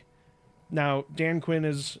 sake, now Dan Quinn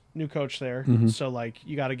is new coach there, so like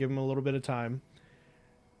you got to give him a little bit of time.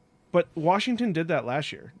 But Washington did that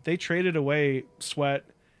last year. They traded away Sweat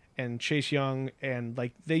and Chase Young, and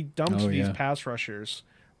like they dumped these pass rushers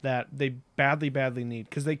that they badly need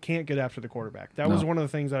because they can't get after the quarterback. That was one of the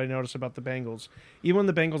things that I noticed about the Bengals. Even when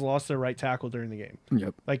the Bengals lost their right tackle during the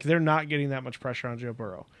game, like they're not getting that much pressure on Joe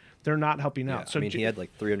Burrow. They're not helping out. So he had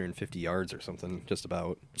like 350 yards or something, just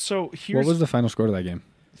about. So what was the final score to that game?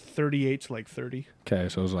 38 to like 30. Okay,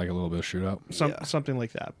 so it was like a little bit of shootout. Something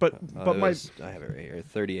like that. But I have it right here,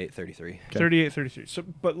 38-33. 38-33. So,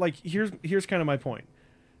 but like here's kind of my point.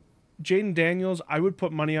 Jaden Daniels, I would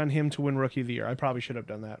put money on him to win Rookie of the Year. I probably should have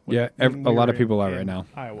done that. A lot of people are right now.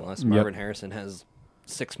 Iowa. Unless Marvin Harrison has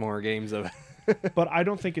 6 more games of But I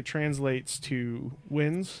don't think it translates to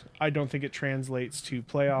wins. I don't think it translates to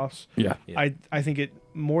playoffs. Yeah. I think it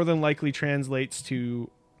more than likely translates to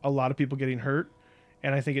a lot of people getting hurt.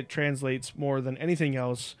 And I think it translates more than anything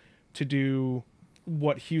else to do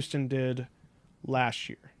what Houston did last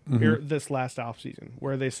year, or this last offseason,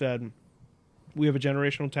 where they said, we have a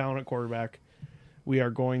generational talent at quarterback. We are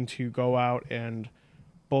going to go out and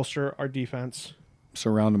bolster our defense.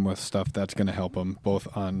 Surround them with stuff that's going to help them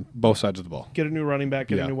on both sides of the ball. Get a new running back,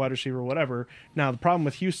 get a new wide receiver, whatever. Now, the problem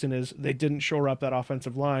with Houston is they didn't shore up that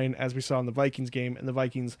offensive line, as we saw in the Vikings game, and the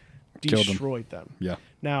Vikings destroyed them. Yeah.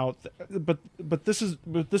 Now, but this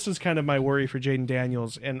is kind of my worry for Jaden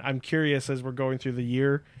Daniels, and I'm curious as we're going through the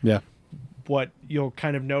year. Yeah. What you'll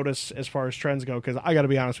kind of notice as far as trends go, because I got to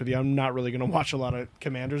be honest with you, I'm not really going to watch a lot of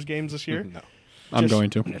Commanders games this year. No. I'm going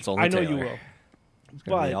to. It's only I know Taylor. you will. He's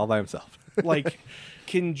going to be all by himself. Like,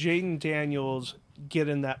 can Jaden Daniels get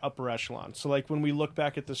in that upper echelon? So, like, when we look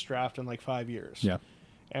back at this draft in, like, 5 years,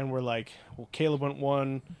 and we're like, well, Caleb went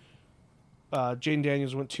 1, Jaden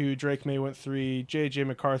Daniels went 2, Drake May went 3, J.J.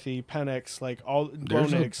 McCarthy, Penix, like, all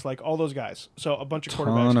Bonix, like, all those guys. So, a bunch of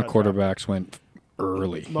quarterbacks. Ton of quarterbacks went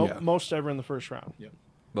early. Most ever in the first round. Yeah.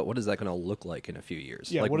 But what is that going to look like in a few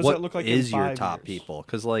years? Yeah, like, what does that look like in 5 is your top years? people?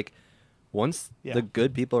 Because, like, once the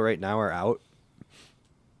good people right now are out,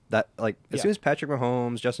 that, like, as soon as Patrick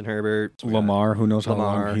Mahomes, Justin Herbert, Lamar, who knows how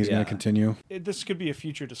long he's going to continue. This could be a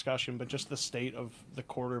future discussion, but just the state of the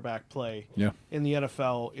quarterback play in the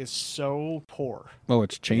NFL is so poor. Oh,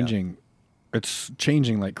 it's changing. It's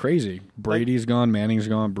changing like crazy. Brady's gone, Manning's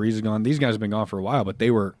gone, Breeze is gone. These guys have been gone for a while, but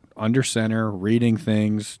they were under center, reading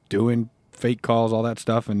things, doing fake calls, all that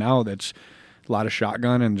stuff, and now that's a lot of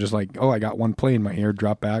shotgun and just like, oh, I got one play in my ear,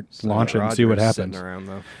 drop back, launch it, and see what happens.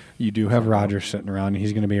 Around, you do have Rodgers sitting around, and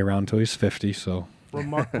he's going to be around until he's 50. So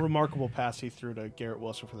remarkable pass he threw to Garrett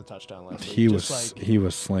Wilson for the touchdown last week. He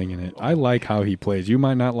was slinging it. I like how he plays. You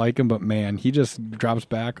might not like him, but man, he just drops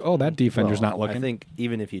back. Oh, that defender's not looking. I think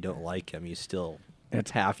even if you don't like him, you still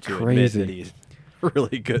have to crazy. admit that he's a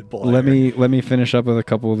really good player. Let me finish up with a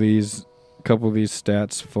couple of these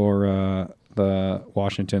stats for the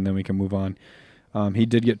Washington, then we can move on. He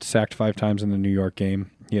did get sacked 5 times in the New York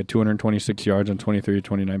game. He had 226 yards on 23 to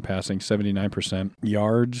 29 passing, 79%.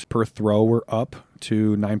 Yards per throw were up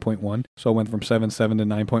to 9.1. So it went from 7.7 to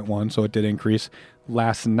 9.1, so it did increase.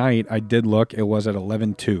 Last night, I did look, it was at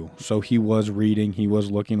 11.2. So he was reading, he was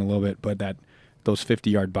looking a little bit, but those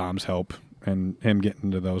 50-yard bombs help and him getting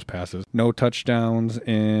to those passes. No touchdowns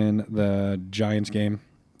in the Giants game.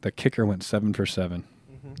 The kicker went 7 for 7.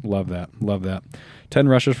 Love that. 10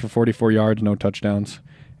 rushes for 44 yards, no touchdowns.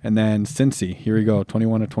 And then Cincy, here we go,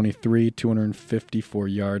 21 to 23, 254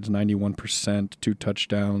 yards, 91%, 2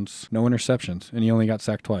 touchdowns, no interceptions, and he only got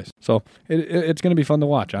sacked twice. So it's going to be fun to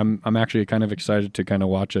watch. I'm actually kind of excited to kind of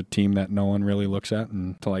watch a team that no one really looks at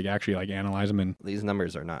and to actually analyze them. And these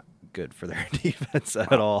numbers are not good for their defense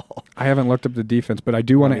at all. I haven't looked up the defense, but I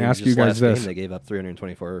do want to ask you guys this. They gave up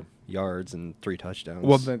 324 yards and 3 touchdowns.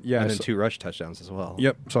 Well, then, yeah, and then 2 rush touchdowns as well.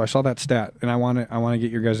 Yep. So I saw that stat, and I want to get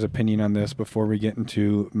your guys' opinion on this before we get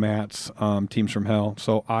into Matt's teams from hell.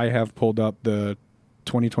 So I have pulled up the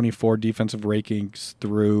 2024 defensive rankings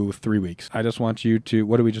through 3 weeks. I just want you to,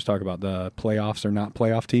 what did we just talk about? The playoffs or not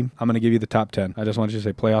playoff team? I'm going to give you the top 10. I just want you to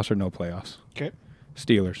say playoffs or no playoffs. Okay.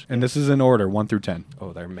 Steelers. And this is in order, 1 through 10.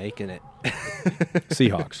 Oh, they're making it.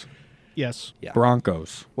 Seahawks. Yes. Yeah.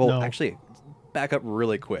 Broncos. Well, No. actually, back up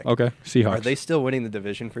really quick. Okay. Seahawks. Are they still winning the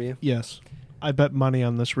division for you? Yes. I bet money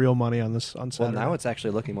on this, real money on this on Saturday. Well, now it's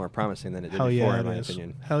actually looking more promising than it did Hell before, yeah, in my it is.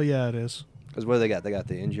 opinion. Hell yeah, it is. Because what do they got? They got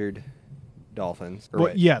the injured Dolphins. Well,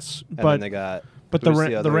 Right. yes, And but then they got... But who's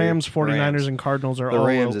the other- Rams, the 49ers, Rams. and Cardinals are The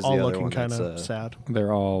Rams is the all other looking one kind of that's, sad.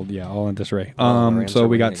 They're all in disarray. Well, the Rams So are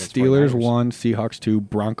we got winning against Steelers 49ers. 1, Seahawks 2,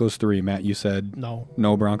 Broncos 3. Matt, you said No.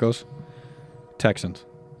 Broncos. Texans.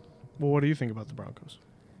 Well, what do you think about the Broncos?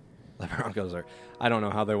 The Broncos are... I don't know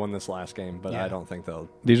how they won this last game, but Yeah. I don't think they'll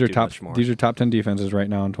These are do top. much more. These are top 10 defenses right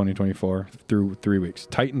now in 2024 through 3 weeks.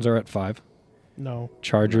 Titans are at 5. No.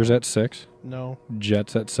 Chargers at 6. No.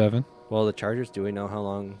 Jets at 7. Well, the Chargers, do we know how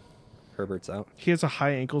long Herbert's out? He has a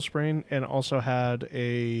high ankle sprain and also had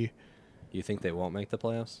a... You think they won't make the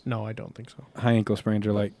playoffs? No, I don't think so. High ankle sprains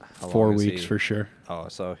are like How 4 long is weeks he? for sure. Oh,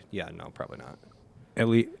 so, yeah, no, probably not. At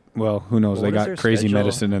least, well, who knows? Well, They what is got their crazy schedule?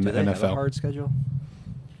 medicine in Do the they have a NFL. hard schedule?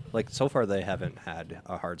 Like, so far they haven't had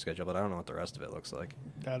a hard schedule, but I don't know what the rest of it looks like.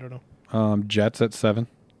 I don't know. Jets at 7.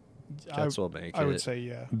 Jets will make I it. would say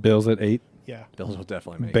yeah. Bills at 8. Yeah. Bills will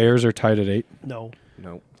definitely make Bears are tied at 8. No. it.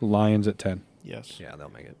 Nope. Lions at 10. Yes. Yeah, they'll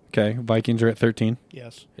make it. Okay, Vikings are at 13.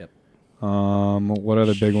 Yes. Yep. What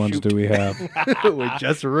other big ones Shoot. do we have? We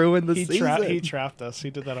just ruined the He season. trapped us. He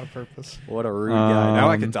did that on purpose. What a rude guy. Now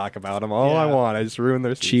I can Um, talk about them all I yeah. want. I just ruined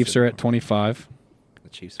their season. Chiefs are at 25. The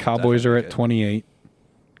Chiefs will Cowboys are definitely at make it. 28.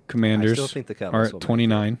 Commanders I still think the Cowboys are will at make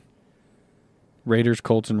 29. Raiders,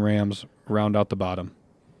 Colts, and Rams round out the bottom.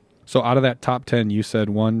 So out of that top 10, you said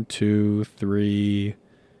 1, 2, 3,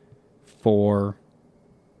 4,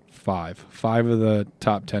 5. 5 of the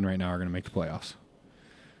top 10 right now are going to make the playoffs.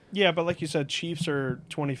 Yeah, but like you said, Chiefs are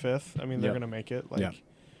 25th. I mean, they're Yep. going to make it. Like Yeah.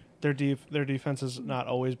 their defense has not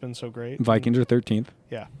always been so great. Vikings are 13th.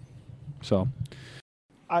 Yeah. So,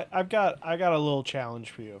 I got a little challenge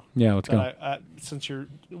for you. yeah, let's go. That since you're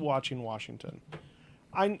watching Washington,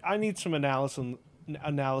 I need some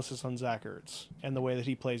analysis on Zach Ertz and the way that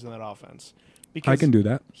he plays in that offense. Because I can do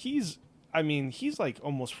that. he's like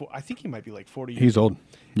almost. I think he might be like 40. He's old.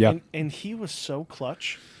 Yeah. And he was so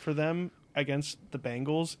clutch for them against the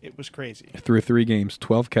Bengals. It was crazy. Through 3 games,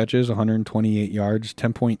 12 catches, 128 yards,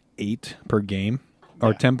 10.8 per game,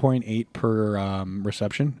 or Yeah. 10.8 per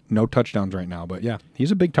reception. No touchdowns right now, but yeah,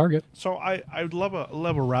 he's a big target. So I would love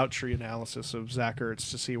a route tree analysis of Zach Ertz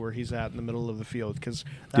to see where he's at in the middle of the field, because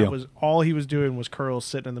that Deal. was all he was doing was curls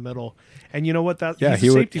sitting in the middle. And you know what? Yeah,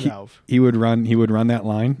 he's a safety valve. He would run that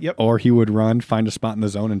line. Yep. Or he would run, find a spot in the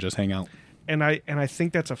zone, and just hang out. And I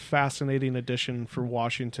think that's a fascinating addition for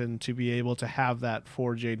Washington to be able to have that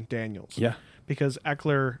for Jaden Daniels. Yeah. Because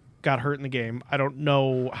Eckler got hurt in the game. I don't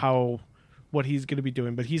know what he's going to be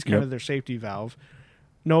doing, but he's kind Yep. of their safety valve.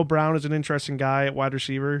 Noah Brown is an interesting guy at wide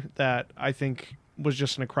receiver that I think was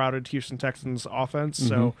just in a crowded Houston Texans offense,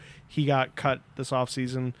 so he got cut this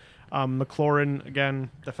offseason. McLaurin, again,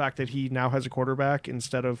 the fact that he now has a quarterback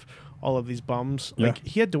instead of all of these bums. Yeah. Like,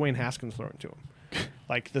 he had Dwayne Haskins throwing to him.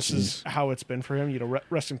 Like, this is how it's been for him. You know,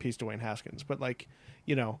 rest in peace, Dwayne Haskins. But, like,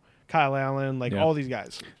 you know, Kyle Allen, like, Yeah. all these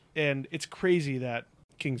guys. And it's crazy that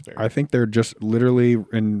Kingsbury. I think they're just literally,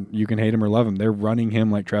 and you can hate him or love him, they're running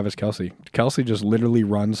him like Travis Kelce. Kelce just literally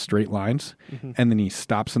runs straight lines, and then he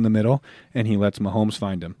stops in the middle, and he lets Mahomes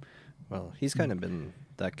find him. Well, he's kind of been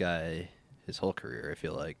that guy his whole career, I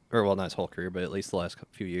feel like. Or, well, not his whole career, but at least the last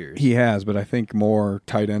few years. He has, but I think more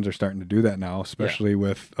tight ends are starting to do that now, especially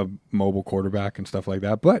with a mobile quarterback and stuff like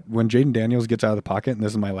that. But when Jaden Daniels gets out of the pocket, and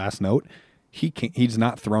this is my last note, he's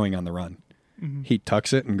not throwing on the run. Mm-hmm. He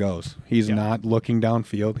tucks it and goes. He's not looking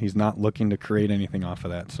downfield. He's not looking to create anything off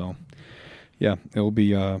of that. So, yeah, it'll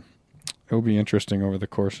be interesting over the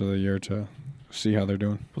course of the year to see how they're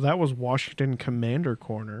doing. Well, that was Washington Commander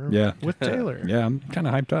Corner with Taylor. Yeah, I'm kind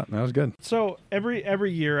of hyped up. That was good. So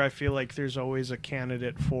every year I feel like there's always a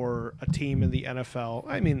candidate for a team in the NFL,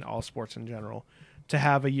 I mean all sports in general, to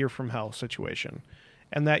have a year from hell situation.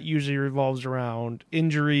 And that usually revolves around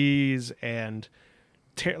injuries and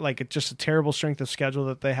just a terrible strength of schedule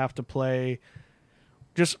that they have to play.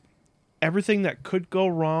 Just everything that could go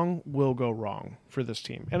wrong will go wrong for this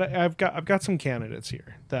team. And I've got some candidates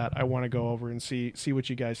here that I want to go over and see what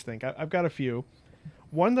you guys think. I've got a few.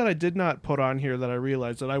 One that I did not put on here that I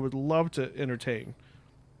realized that I would love to entertain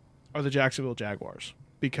are the Jacksonville Jaguars,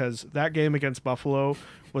 because that game against Buffalo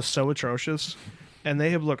was so atrocious and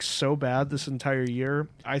they have looked so bad this entire year.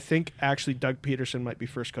 I think actually Doug Peterson might be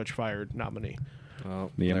first coach fired nominee.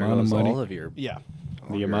 Well, the amount of money.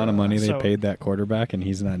 The amount of money they paid that quarterback, and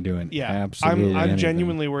he's not doing absolutely I'm anything.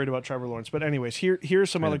 Genuinely worried about Trevor Lawrence. But anyways,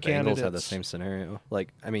 here's some other candidates. The Bengals have the same scenario.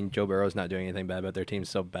 Joe Burrow's not doing anything bad, but their team's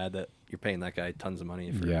so bad that you're paying that guy tons of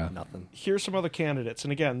money for nothing. Here's some other candidates,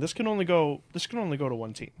 and again, this can only go to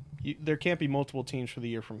one team. There can't be multiple teams for the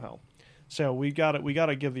year from hell. So we got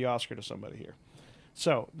to give the Oscar to somebody here.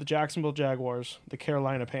 So the Jacksonville Jaguars, the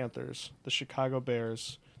Carolina Panthers, the Chicago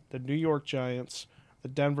Bears, the New York Giants, the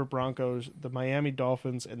Denver Broncos, the Miami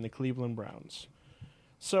Dolphins, and the Cleveland Browns.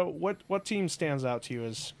 So what team stands out to you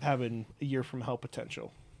as having a year from hell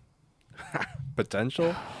potential?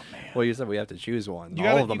 Potential? Oh, man. Well, you said we have to choose one.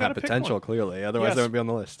 All of them have potential, clearly. Otherwise, they wouldn't be on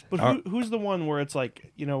the list. But who's the one where it's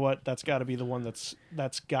like, you know what? That's got to be the one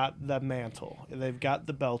that's got the mantle. They've got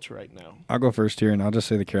the belt right now. I'll go first here, and I'll just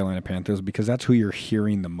say the Carolina Panthers, because that's who you're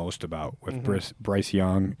hearing the most about with Bryce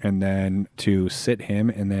Young. And then to sit him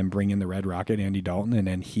and then bring in the Red Rocket, Andy Dalton, and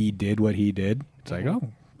then he did what he did. It's like,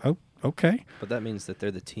 oh, okay. But that means that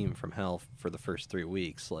they're the team from hell for the first 3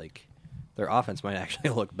 weeks. Like, their offense might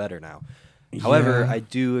actually look better now. However, I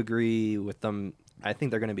do agree with them. I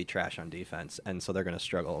think they're going to be trash on defense, and so they're going to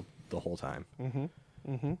struggle the whole time.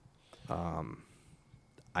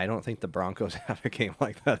 I don't think the Broncos have a game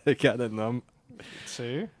like that again in them.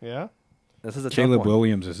 See, yeah. This is a Caleb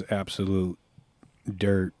Williams is absolute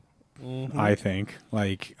dirt. I think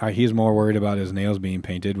he's more worried about his nails being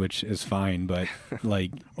painted, which is fine, but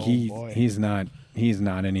he's not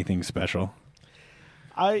anything special.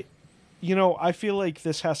 I feel like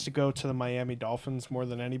this has to go to the Miami Dolphins more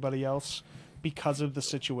than anybody else because of the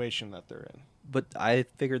situation that they're in. But I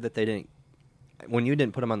figured that they didn't. When you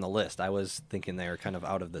didn't put them on the list, I was thinking they were kind of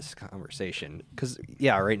out of this conversation. Because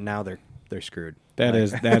right now they're screwed. That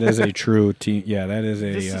is a true team. Yeah, that is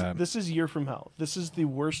a. This is year from hell. This is the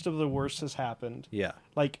worst of the worst has happened. Yeah.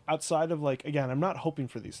 Outside of again, I'm not hoping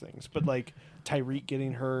for these things, but Tyreek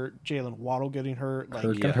getting hurt, Jalen Waddle getting hurt.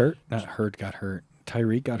 Hurd got hurt. Not Hurd got hurt.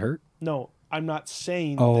 Tyreek got hurt. No, I'm not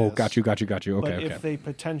saying. Oh, this, got you. Okay, but if they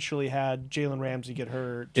potentially had Jalen Ramsey get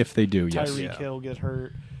hurt, if they do, yes, Tyreek Hill get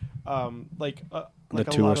hurt, the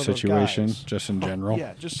Tua situation, just in general.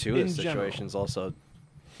 Just Tua situations also.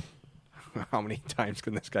 How many times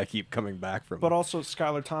can this guy keep coming back from? But also,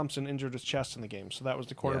 Skylar Thompson injured his chest in the game, so that was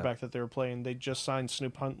the quarterback that they were playing. They just signed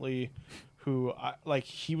Snoop Huntley, who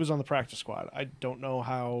he was on the practice squad. I don't know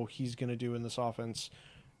how he's going to do in this offense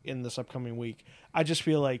in this upcoming week. I just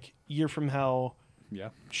feel like year from hell. Yeah.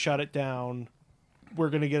 Shut it down. We're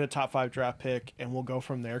going to get a top 5 draft pick, and we'll go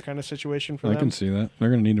from there kind of situation for them. I can see that. They're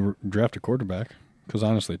going to need to draft a quarterback. Because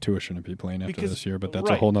honestly, Tua shouldn't be playing after this year, but that's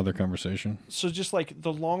a whole nother conversation. So just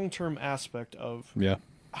the long-term aspect of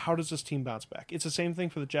how does this team bounce back? It's the same thing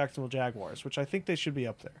for the Jacksonville Jaguars, which I think they should be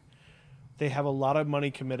up there. They have a lot of money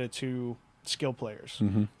committed to skill players.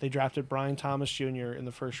 Mm-hmm. They drafted Brian Thomas Jr. in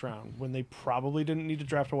the first round when they probably didn't need to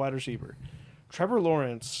draft a wide receiver. Trevor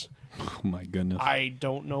Lawrence... Oh my goodness! I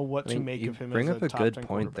don't know what to make of him. Bring as up a good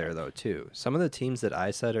point there, though. Too. Some of the teams that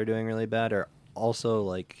I said are doing really bad are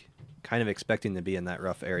also kind of expecting to be in that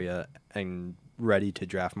rough area and ready to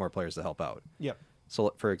draft more players to help out. Yep.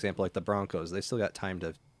 So, for example, the Broncos, they still got time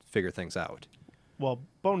to figure things out. Well,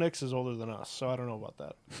 Bo Nix is older than us, so I don't know about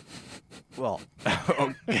that. Well,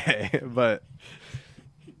 okay, but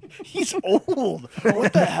he's old.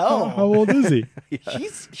 What the hell? How old is he?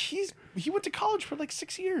 He went to college for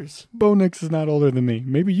 6 years. Bo Nix is not older than me.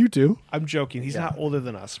 Maybe you two. I'm joking. He's not older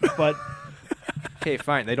than us, but Okay,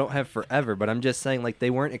 fine. They don't have forever, but I'm just saying, like,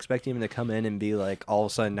 they weren't expecting him to come in and be like, all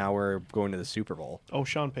of a sudden now we're going to the Super Bowl. Oh,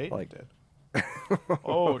 Sean Payton did.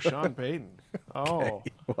 Oh, Sean Payton. Oh.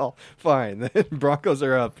 Okay. Well, fine. The Broncos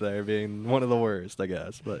are up there being one of the worst, I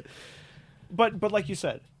guess. But like you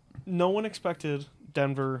said, no one expected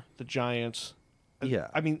Denver, the Giants. Yeah.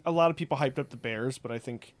 I mean, a lot of people hyped up the Bears, but I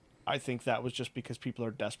think that was just because people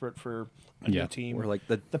are desperate for a new team. Or like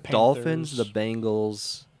the Dolphins, the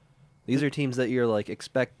Bengals. These are teams that you're like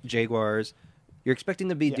expect Jaguars. You're expecting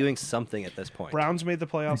to be doing something at this point. Browns made the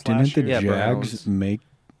playoffs last year. Didn't the Jags make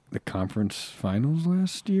the conference finals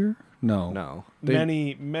last year? No.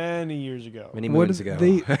 Many years ago. Many moons ago.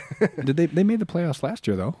 They made the playoffs last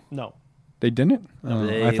year though? No. They didn't?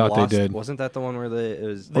 I thought they did. Wasn't that the one where it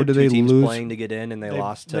was or did two they teams lose? playing to get in and they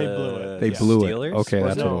lost to They blew it. They blew Steelers? it. Okay,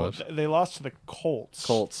 that's what it was. They lost to the Colts.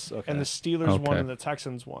 Okay. And the Steelers won and the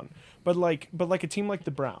Texans won. But like a team like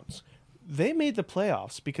the Browns, they made the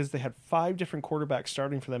playoffs because they had 5 different quarterbacks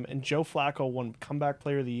starting for them, and Joe Flacco won Comeback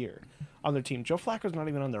Player of the Year on their team. Joe Flacco's not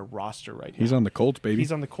even on their roster right now. He's on the Colts, baby.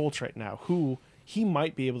 He's on the Colts right now. He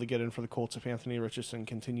might be able to get in for the Colts if Anthony Richardson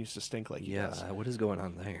continues to stink like he does. Yeah, what is going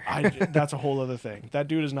on there? That's a whole other thing. That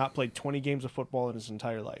dude has not played 20 games of football in his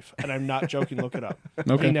entire life. And I'm not joking. Look it up.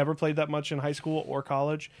 Okay. He never played that much in high school or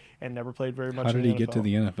college and never played very much in the NFL. How did he get to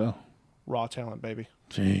the NFL? Raw talent, baby.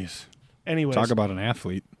 Jeez. Anyways. Talk about an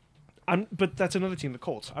athlete. But that's another team, the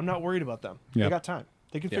Colts. I'm not worried about them. Yeah. They got time.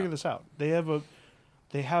 They can figure this out. They have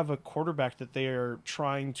a quarterback that they are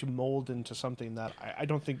trying to mold into something that I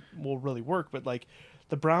don't think will really work, but like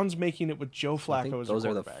the Browns making it with Joe Flacco as a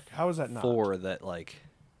quarterback. How is that not? 4 that like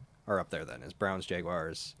are up there then is Browns,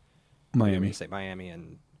 Jaguars, Miami. Say Miami,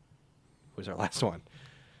 and who's our last one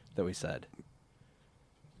that we said?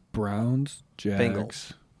 Browns, Jags,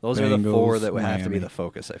 Bengals. Those are the 4 that would have to be the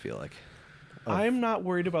focus, I feel like. I'm not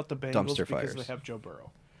worried about the Bengals because they have Joe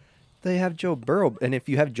Burrow. They have Joe Burrow, and if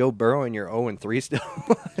you have Joe Burrow and you're 0-3 still,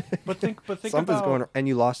 but think something's about, going on, and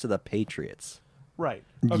you lost to the Patriots. Right.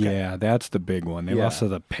 Okay. Yeah, that's the big one. They lost to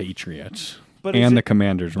the Patriots but and the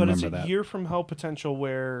Commanders. But remember it's that. a year from hell potential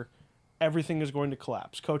where everything is going to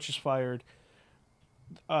collapse. Coach is fired.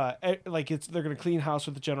 They're going to clean house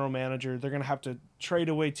with the general manager. They're going to have to trade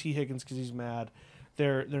away T. Higgins because he's mad.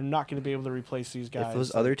 They're not going to be able to replace these guys. If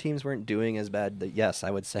those other teams weren't doing as bad, yes, I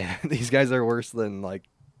would say these guys are worse than like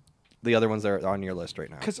the other ones that are on your list right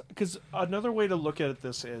now. Because another way to look at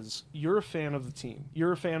this is you're a fan of the team.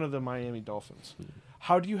 You're a fan of the Miami Dolphins.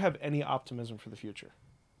 How do you have any optimism for the future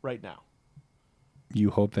right now? You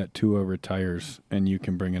hope that Tua retires and you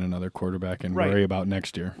can bring in another quarterback and worry about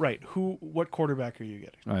next year. Right. What quarterback are you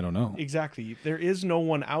getting? I don't know. Exactly. There is no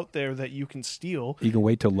one out there that you can steal. You can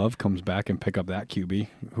wait till Love comes back and pick up that QB.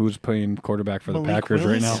 Who's playing quarterback for the Packers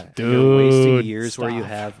Willis? right now? Dude, you're wasting years where you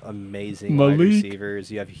have amazing wide receivers.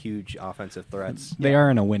 You have huge offensive threats. They are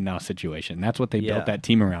in a win-now situation. That's what they built that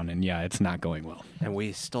team around, and it's not going well. And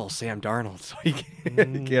we stole Sam Darnold, so you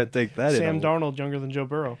can't take that. Sam Darnold younger than Joe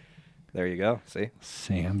Burrow. There you go. See?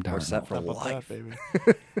 Sam Darnold. We're set for life. That,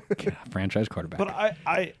 baby. Franchise quarterback. But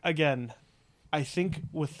I think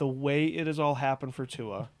with the way it has all happened for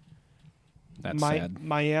Tua, that's sad.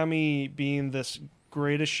 Miami being this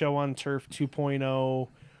greatest show on turf 2.0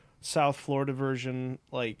 South Florida version,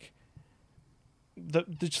 like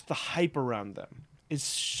just the hype around them is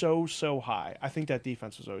so high. I think that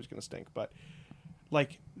defense was always going to stink, but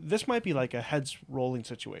like this might be like a heads rolling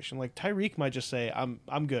situation. Like Tyreek might just say,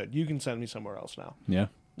 "I'm good. You can send me somewhere else now." Yeah,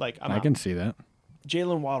 like I can see that.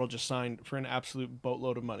 Jalen Waddle just signed for an absolute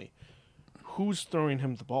boatload of money. Who's throwing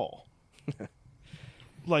him the ball?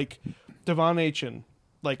 Like Devon Achane,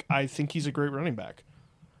 like I think he's a great running back.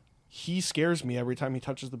 He scares me every time he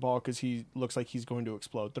touches the ball because he looks like he's going to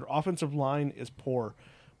explode. Their offensive line is poor.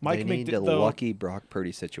 They need a lucky Brock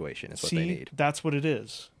Purdy situation. Is what they need. That's what it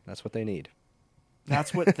is. That's what they need.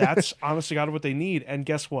 That's honest to God what they need. And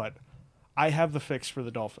guess what? I have the fix for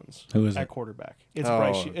the Dolphins. Who is at it? Quarterback?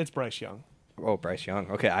 It's Bryce Young. Oh, Bryce Young.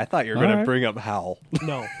 Okay, I thought you were going to bring up Howell.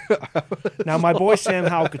 No. Now my boy Sam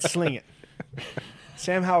Howell could sling it.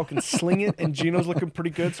 Sam Howell can sling it, and Geno's looking pretty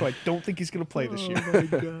good, so I don't think he's going to play this year. Oh my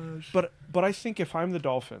gosh! But I think if I'm the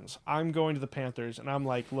Dolphins, I'm going to the Panthers, and I'm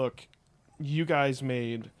like, look, you guys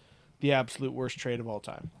made the absolute worst trade of all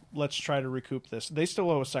time. Let's try to recoup this. They still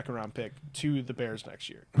owe a second-round pick to the Bears next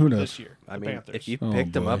year. Who does? This year, I mean, Panthers. if you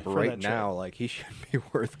picked him up For right that now, trade. like he should be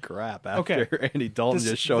worth crap after Andy Dalton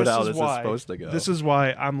just showed this how is this is supposed to go. This is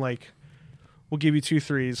why I'm like, we'll give you 2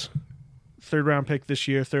 threes, third-round pick this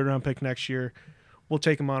year, third-round pick next year. We'll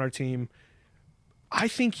take him on our team. I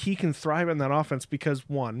think he can thrive in that offense because,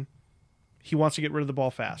 one, he wants to get rid of the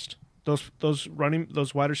ball fast. Those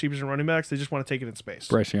wide receivers and running backs, they just want to take it in space.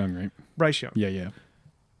 Bryce Young, right? Bryce Young. Yeah.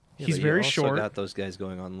 He's very short. You also got those guys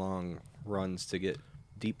going on long runs to get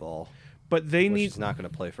deep ball. But it's not going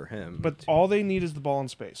to play for him. But all they need is the ball in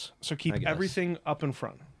space. So keep everything up in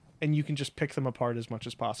front, and you can just pick them apart as much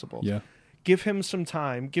as possible. Yeah. Give him some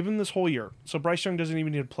time. Give him this whole year. So Bryce Young doesn't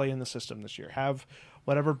even need to play in the system this year. Have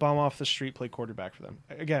whatever bum off the street play quarterback for them.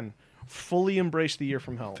 Again, fully embrace the year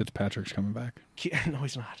from hell. Fitzpatrick's coming back. No,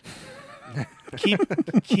 he's not.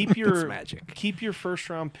 keep your magic. Keep your first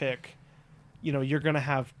round pick. You're going to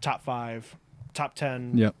have top 5, top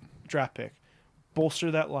 10 draft pick. Bolster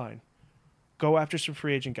that line. Go after some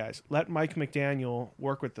free agent guys. Let Mike McDaniel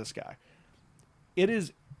work with this guy.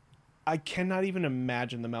 I cannot even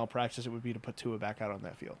imagine the malpractice it would be to put Tua back out on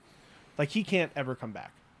that field. Like, he can't ever come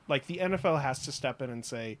back. Like, the NFL has to step in and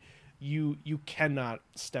say, you cannot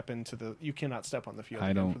step on the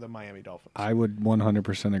field for the Miami Dolphins. I would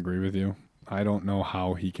 100% agree with you. I don't know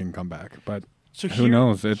how he can come back, but who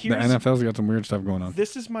knows? The NFL's got some weird stuff going on.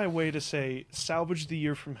 This is my way to say salvage the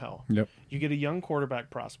year from hell. Yep. You get a young quarterback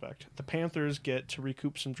prospect. The Panthers get to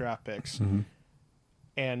recoup some draft picks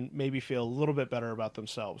and maybe feel a little bit better about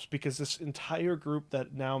themselves, because this entire group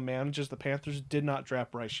that now manages the Panthers did not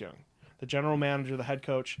draft Bryce Young. The general manager, the head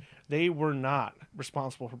coach, they were not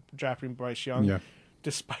responsible for drafting Bryce Young,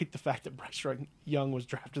 despite the fact that Bryce Young was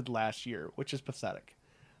drafted last year, which is pathetic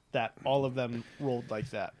that all of them rolled like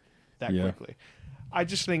that quickly. I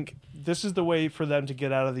just think this is the way for them to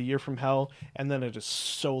get out of the year from hell, and then it is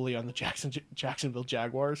solely on the Jacksonville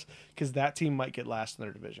Jaguars, because that team might get last in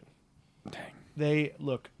their division. Dang. They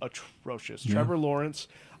look atrocious. Trevor Lawrence.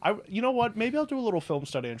 You know what? Maybe I'll do a little film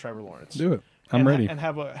study on Trevor Lawrence. Do it. I'm ready. And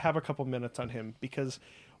have a couple minutes on him, because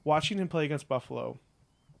watching him play against Buffalo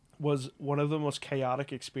was one of the most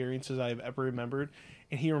chaotic experiences I've ever remembered,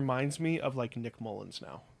 and he reminds me of like Nick Mullins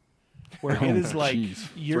now. Where it is like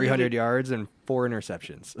 300 yards and 4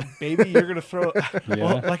 interceptions. Baby, you're going to throw...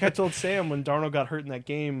 Well, like I told Sam when Darnold got hurt in that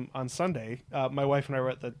game on Sunday, my wife and I were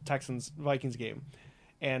at the Texans-Vikings game,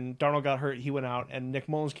 and Darnold got hurt. He went out, and Nick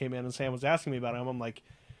Mullins came in, and Sam was asking me about him. I'm like,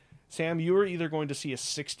 Sam, you are either going to see a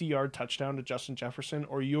 60-yard touchdown to Justin Jefferson,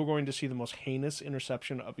 or you're going to see the most heinous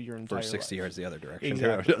interception of your entire life. For 60 yards the other direction.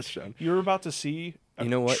 Exactly. You're about to see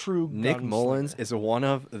a true Nick Mullins is one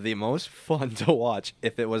of the most fun to watch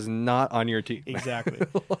if it was not on your team. Exactly.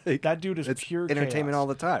 That dude is pure entertainment chaos. all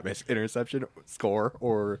the time. It's interception, score,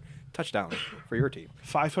 or touchdown for your team.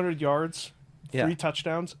 500 yards, 3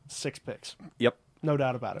 touchdowns, 6 picks. Yep. No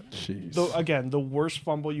doubt about it. Jeez. Again, the worst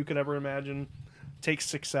fumble you could ever imagine. Takes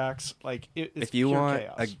 6 sacks. Like, it's if you want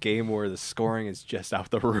chaos. a game where the scoring is just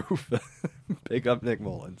out the roof, pick up Nick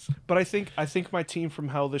Mullins. But I think my team from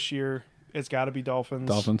hell this year has got to be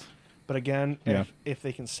Dolphins. But again, if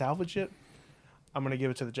they can salvage it, I'm going to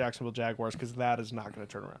give it to the Jacksonville Jaguars, because that is not going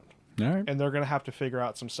to turn around. All right. And they're going to have to figure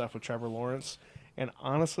out some stuff with Trevor Lawrence. And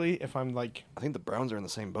honestly, if I'm like... I think the Browns are in the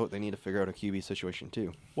same boat. They need to figure out a QB situation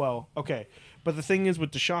too. Well, okay. But the thing is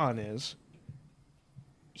with Deshaun is...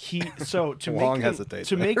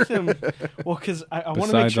 to make them well, because I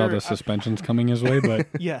want to make sure. Besides all the suspensions coming his way, but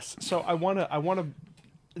yes, so I want to.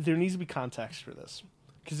 There needs to be context for this,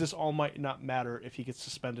 because this all might not matter if he gets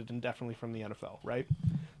suspended indefinitely from the NFL, right?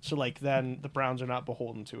 So like then the Browns are not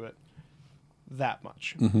beholden to it that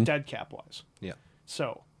much, dead cap wise. Yeah.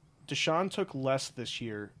 So Deshaun took less this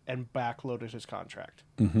year and backloaded his contract.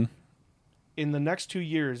 In the next 2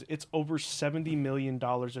 years, it's over $70 million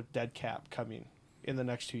of dead cap coming. In the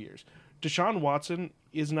next 2 years, Deshaun Watson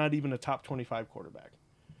is not even a top 25 quarterback.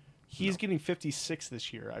 He's getting 56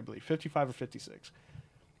 this year, I believe, 55 or 56.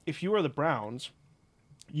 If you are the Browns,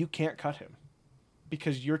 you can't cut him,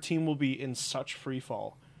 because your team will be in such free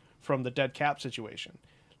fall from the dead cap situation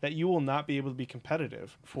that you will not be able to be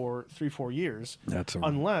competitive for 3-4 years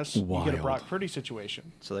unless you get a Brock Purdy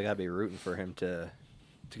situation. So they got to be rooting for him to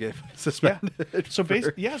get suspended. Yeah. So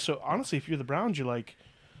basically, so honestly, if you're the Browns, you're like,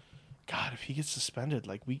 God, if he gets suspended,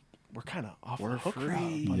 like we're kind of off the hook for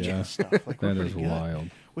a bunch of stuff. Like, that is wild.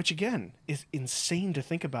 Which again is insane to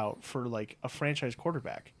think about for like a franchise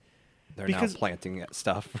quarterback. They're now planting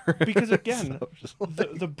stuff. Because again,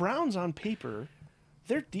 the Browns on paper,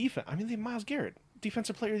 their defense. I mean, they have Myles Garrett,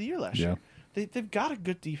 Defensive Player of the Year last year. They've got a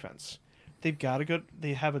good defense.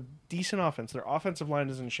 They have a decent offense. Their offensive line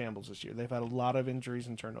is in shambles this year. They've had a lot of injuries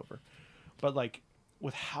and turnover. But like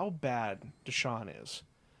with how bad Deshaun is.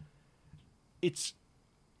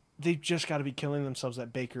 They've just got to be killing themselves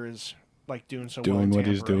that Baker is like doing well what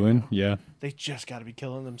he's doing. Yeah, they just got to be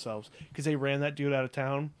killing themselves because they ran that dude out of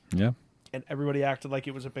town. Yeah, and everybody acted like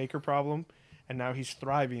it was a Baker problem, and now he's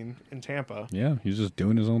thriving in Tampa. Yeah, he's just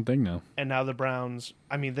doing his own thing now. And now the Browns,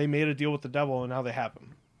 I mean, they made a deal with the devil, and now they have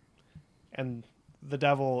him. And the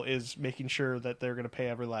devil is making sure that they're going to pay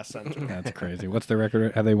every last cent. That's crazy. What's their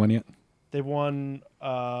record? Have they won yet? They won.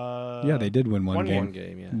 Yeah, they did win one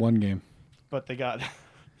game. One game. But they got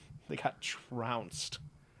trounced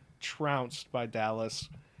by Dallas.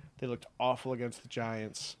 They looked awful against the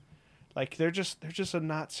Giants. Like they're just a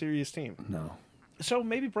not serious team. No. So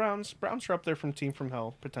maybe Browns are up there from team from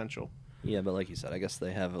hell potential. Yeah, but like you said, I guess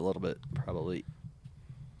they have a little bit probably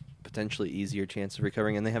potentially easier chance of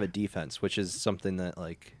recovering, and they have a defense, which is something that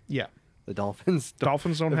the Dolphins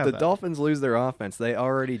don't have that. If the Dolphins lose their offense, they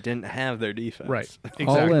already didn't have their defense. Right. Exactly.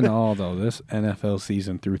 All in all, though, this NFL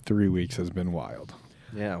season through 3 weeks has been wild.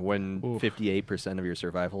 Yeah, when 58% of your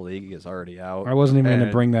survival league is already out. I wasn't even going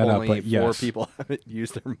to bring that up, but yes. 4 people haven't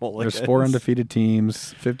used their mulligans. There's 4 undefeated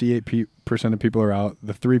teams. 58% of people are out.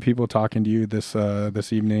 The 3 people talking to you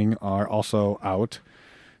this evening are also out.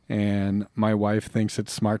 And my wife thinks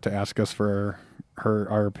it's smart to ask us for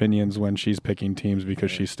our opinions when she's picking teams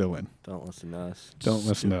because she's still in. Don't listen to us. Don't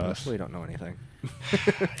listen to us. We don't know anything.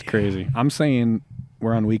 It's crazy. I'm saying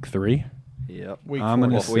we're on week 3. Yep. I'm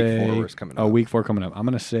going to say week 4 is coming up. Week 4 coming up. I'm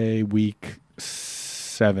going to say week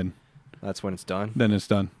 7. That's when it's done? Then it's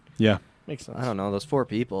done. Yeah. Makes sense. I don't know. Those 4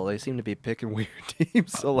 people, they seem to be picking weird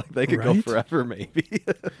teams, so like they could go forever maybe.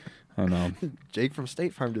 I don't know. Jake from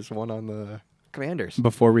State Farm just won on the Commanders.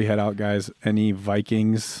 Before we head out, guys, any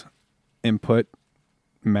Vikings input?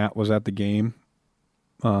 Matt was at the game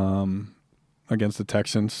against the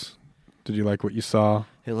Texans. Did you like what you saw?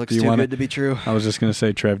 It looks too good to be true. I was just going to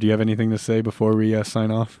say, Trev, do you have anything to say before we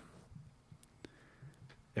sign off?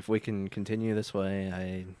 If we can continue this way,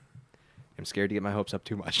 I am scared to get my hopes up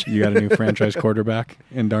too much. You got a new franchise quarterback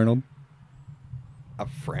in Darnold? A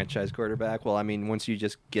franchise quarterback? Well, I mean, once you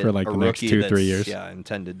just get for like a the rookie next 2-3 years,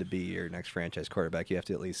 intended to be your next franchise quarterback, you have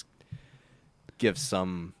to at least give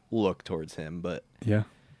some look towards him. But yeah,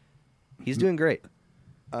 he's doing great.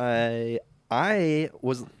 I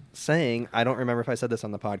was saying, I don't remember if I said this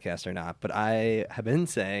on the podcast or not, but I have been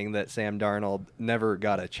saying that Sam Darnold never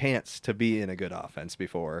got a chance to be in a good offense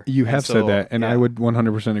before. You have said that, and I would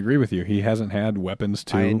 100% agree with you. He hasn't had weapons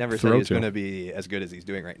to throw to. I never said he was going to be as good as he's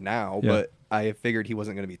doing right now, but I figured he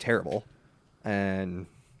wasn't going to be terrible. And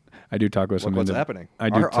I do talk with some. What's happening?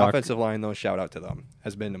 Our offensive line, though, shout out to them,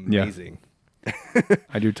 has been amazing. Yeah.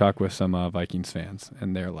 I do talk with some Vikings fans,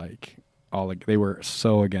 and they're like, they were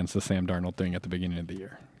so against the Sam Darnold thing at the beginning of the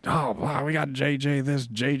year. Oh, wow, we got JJ this,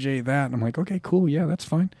 JJ that. And I'm like, okay, cool, yeah, that's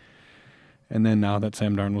fine. And then now that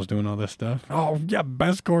Sam Darnold's doing all this stuff, oh, yeah,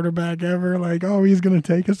 best quarterback ever. Like, oh, he's going to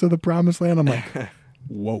take us to the promised land. I'm like,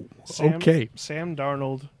 whoa, okay. Sam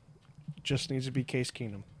Darnold just needs to be Case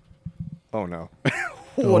Keenum. Oh, no.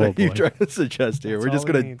 What are you trying to suggest here? That's We're just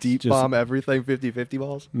going to deep bomb everything 50-50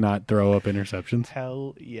 balls? Not throw up interceptions?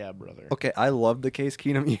 Hell yeah, brother. Okay, I love the Case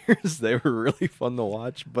Keenum years. They were really fun to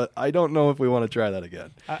watch, but I don't know if we want to try that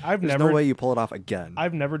again. There's no way you pull it off again.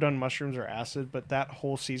 I've never done mushrooms or acid, but that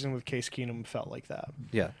whole season with Case Keenum felt like that.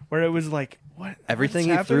 Yeah. Where it was like, what? Everything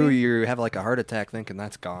you threw, you have like a heart attack thinking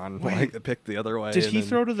that's gone. Wait, like they picked the other way. Did he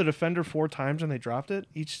throw to the defender 4 times and they dropped it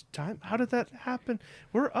each time? How did that happen?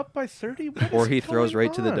 We're up by 30. Or he throws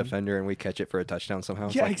right to the defender and we catch it for a touchdown somehow.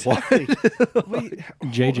 Yeah, it's like, exactly. Wait,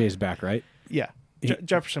 JJ's back, right? Yeah.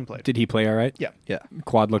 Jefferson played. Did he play all right? Yeah.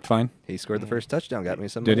 Quad looked fine? He scored the first touchdown, got me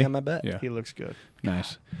some money on my bet. Yeah. He looks good.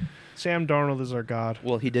 Nice. Sam Darnold is our god.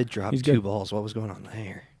 Well, he did drop 2 balls. What was going on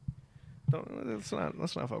there?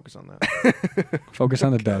 Let's not focus on that. Focus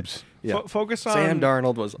on the dubs. Yeah. Focus on Sam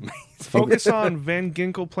Darnold was amazing. Focus on Van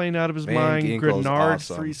Ginkel playing out of his mind. Grenard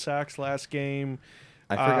awesome. 3 sacks last game.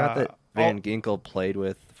 I forgot that Van Ginkel played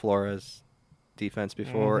with Flores defense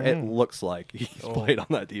before. Mm-hmm. It looks like he's played on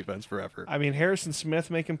that defense forever. I mean, Harrison Smith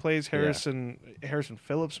making plays. Harrison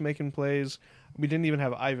Phillips making plays. We didn't even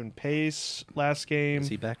have Ivan Pace last game. Is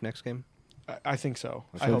he back next game? I think so.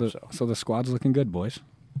 I hope so. So the squad's looking good, boys.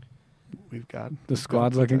 The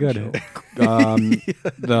squad's looking good.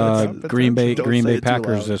 The Green Bay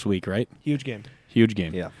Packers this week, right? Huge game.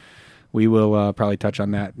 Yeah. We will probably touch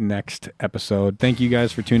on that next episode. Thank you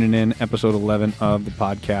guys for tuning in. Episode 11 of the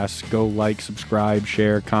podcast. Go like, subscribe,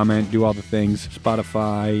 share, comment, do all the things.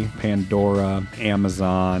 Spotify, Pandora,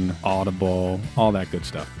 Amazon, Audible, all that good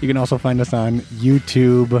stuff. You can also find us on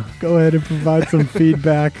YouTube. Go ahead and provide some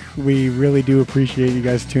feedback. We really do appreciate you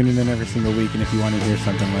guys tuning in every single week. And if you want to hear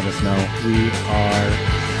something, let us know. We are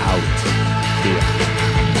out. See ya.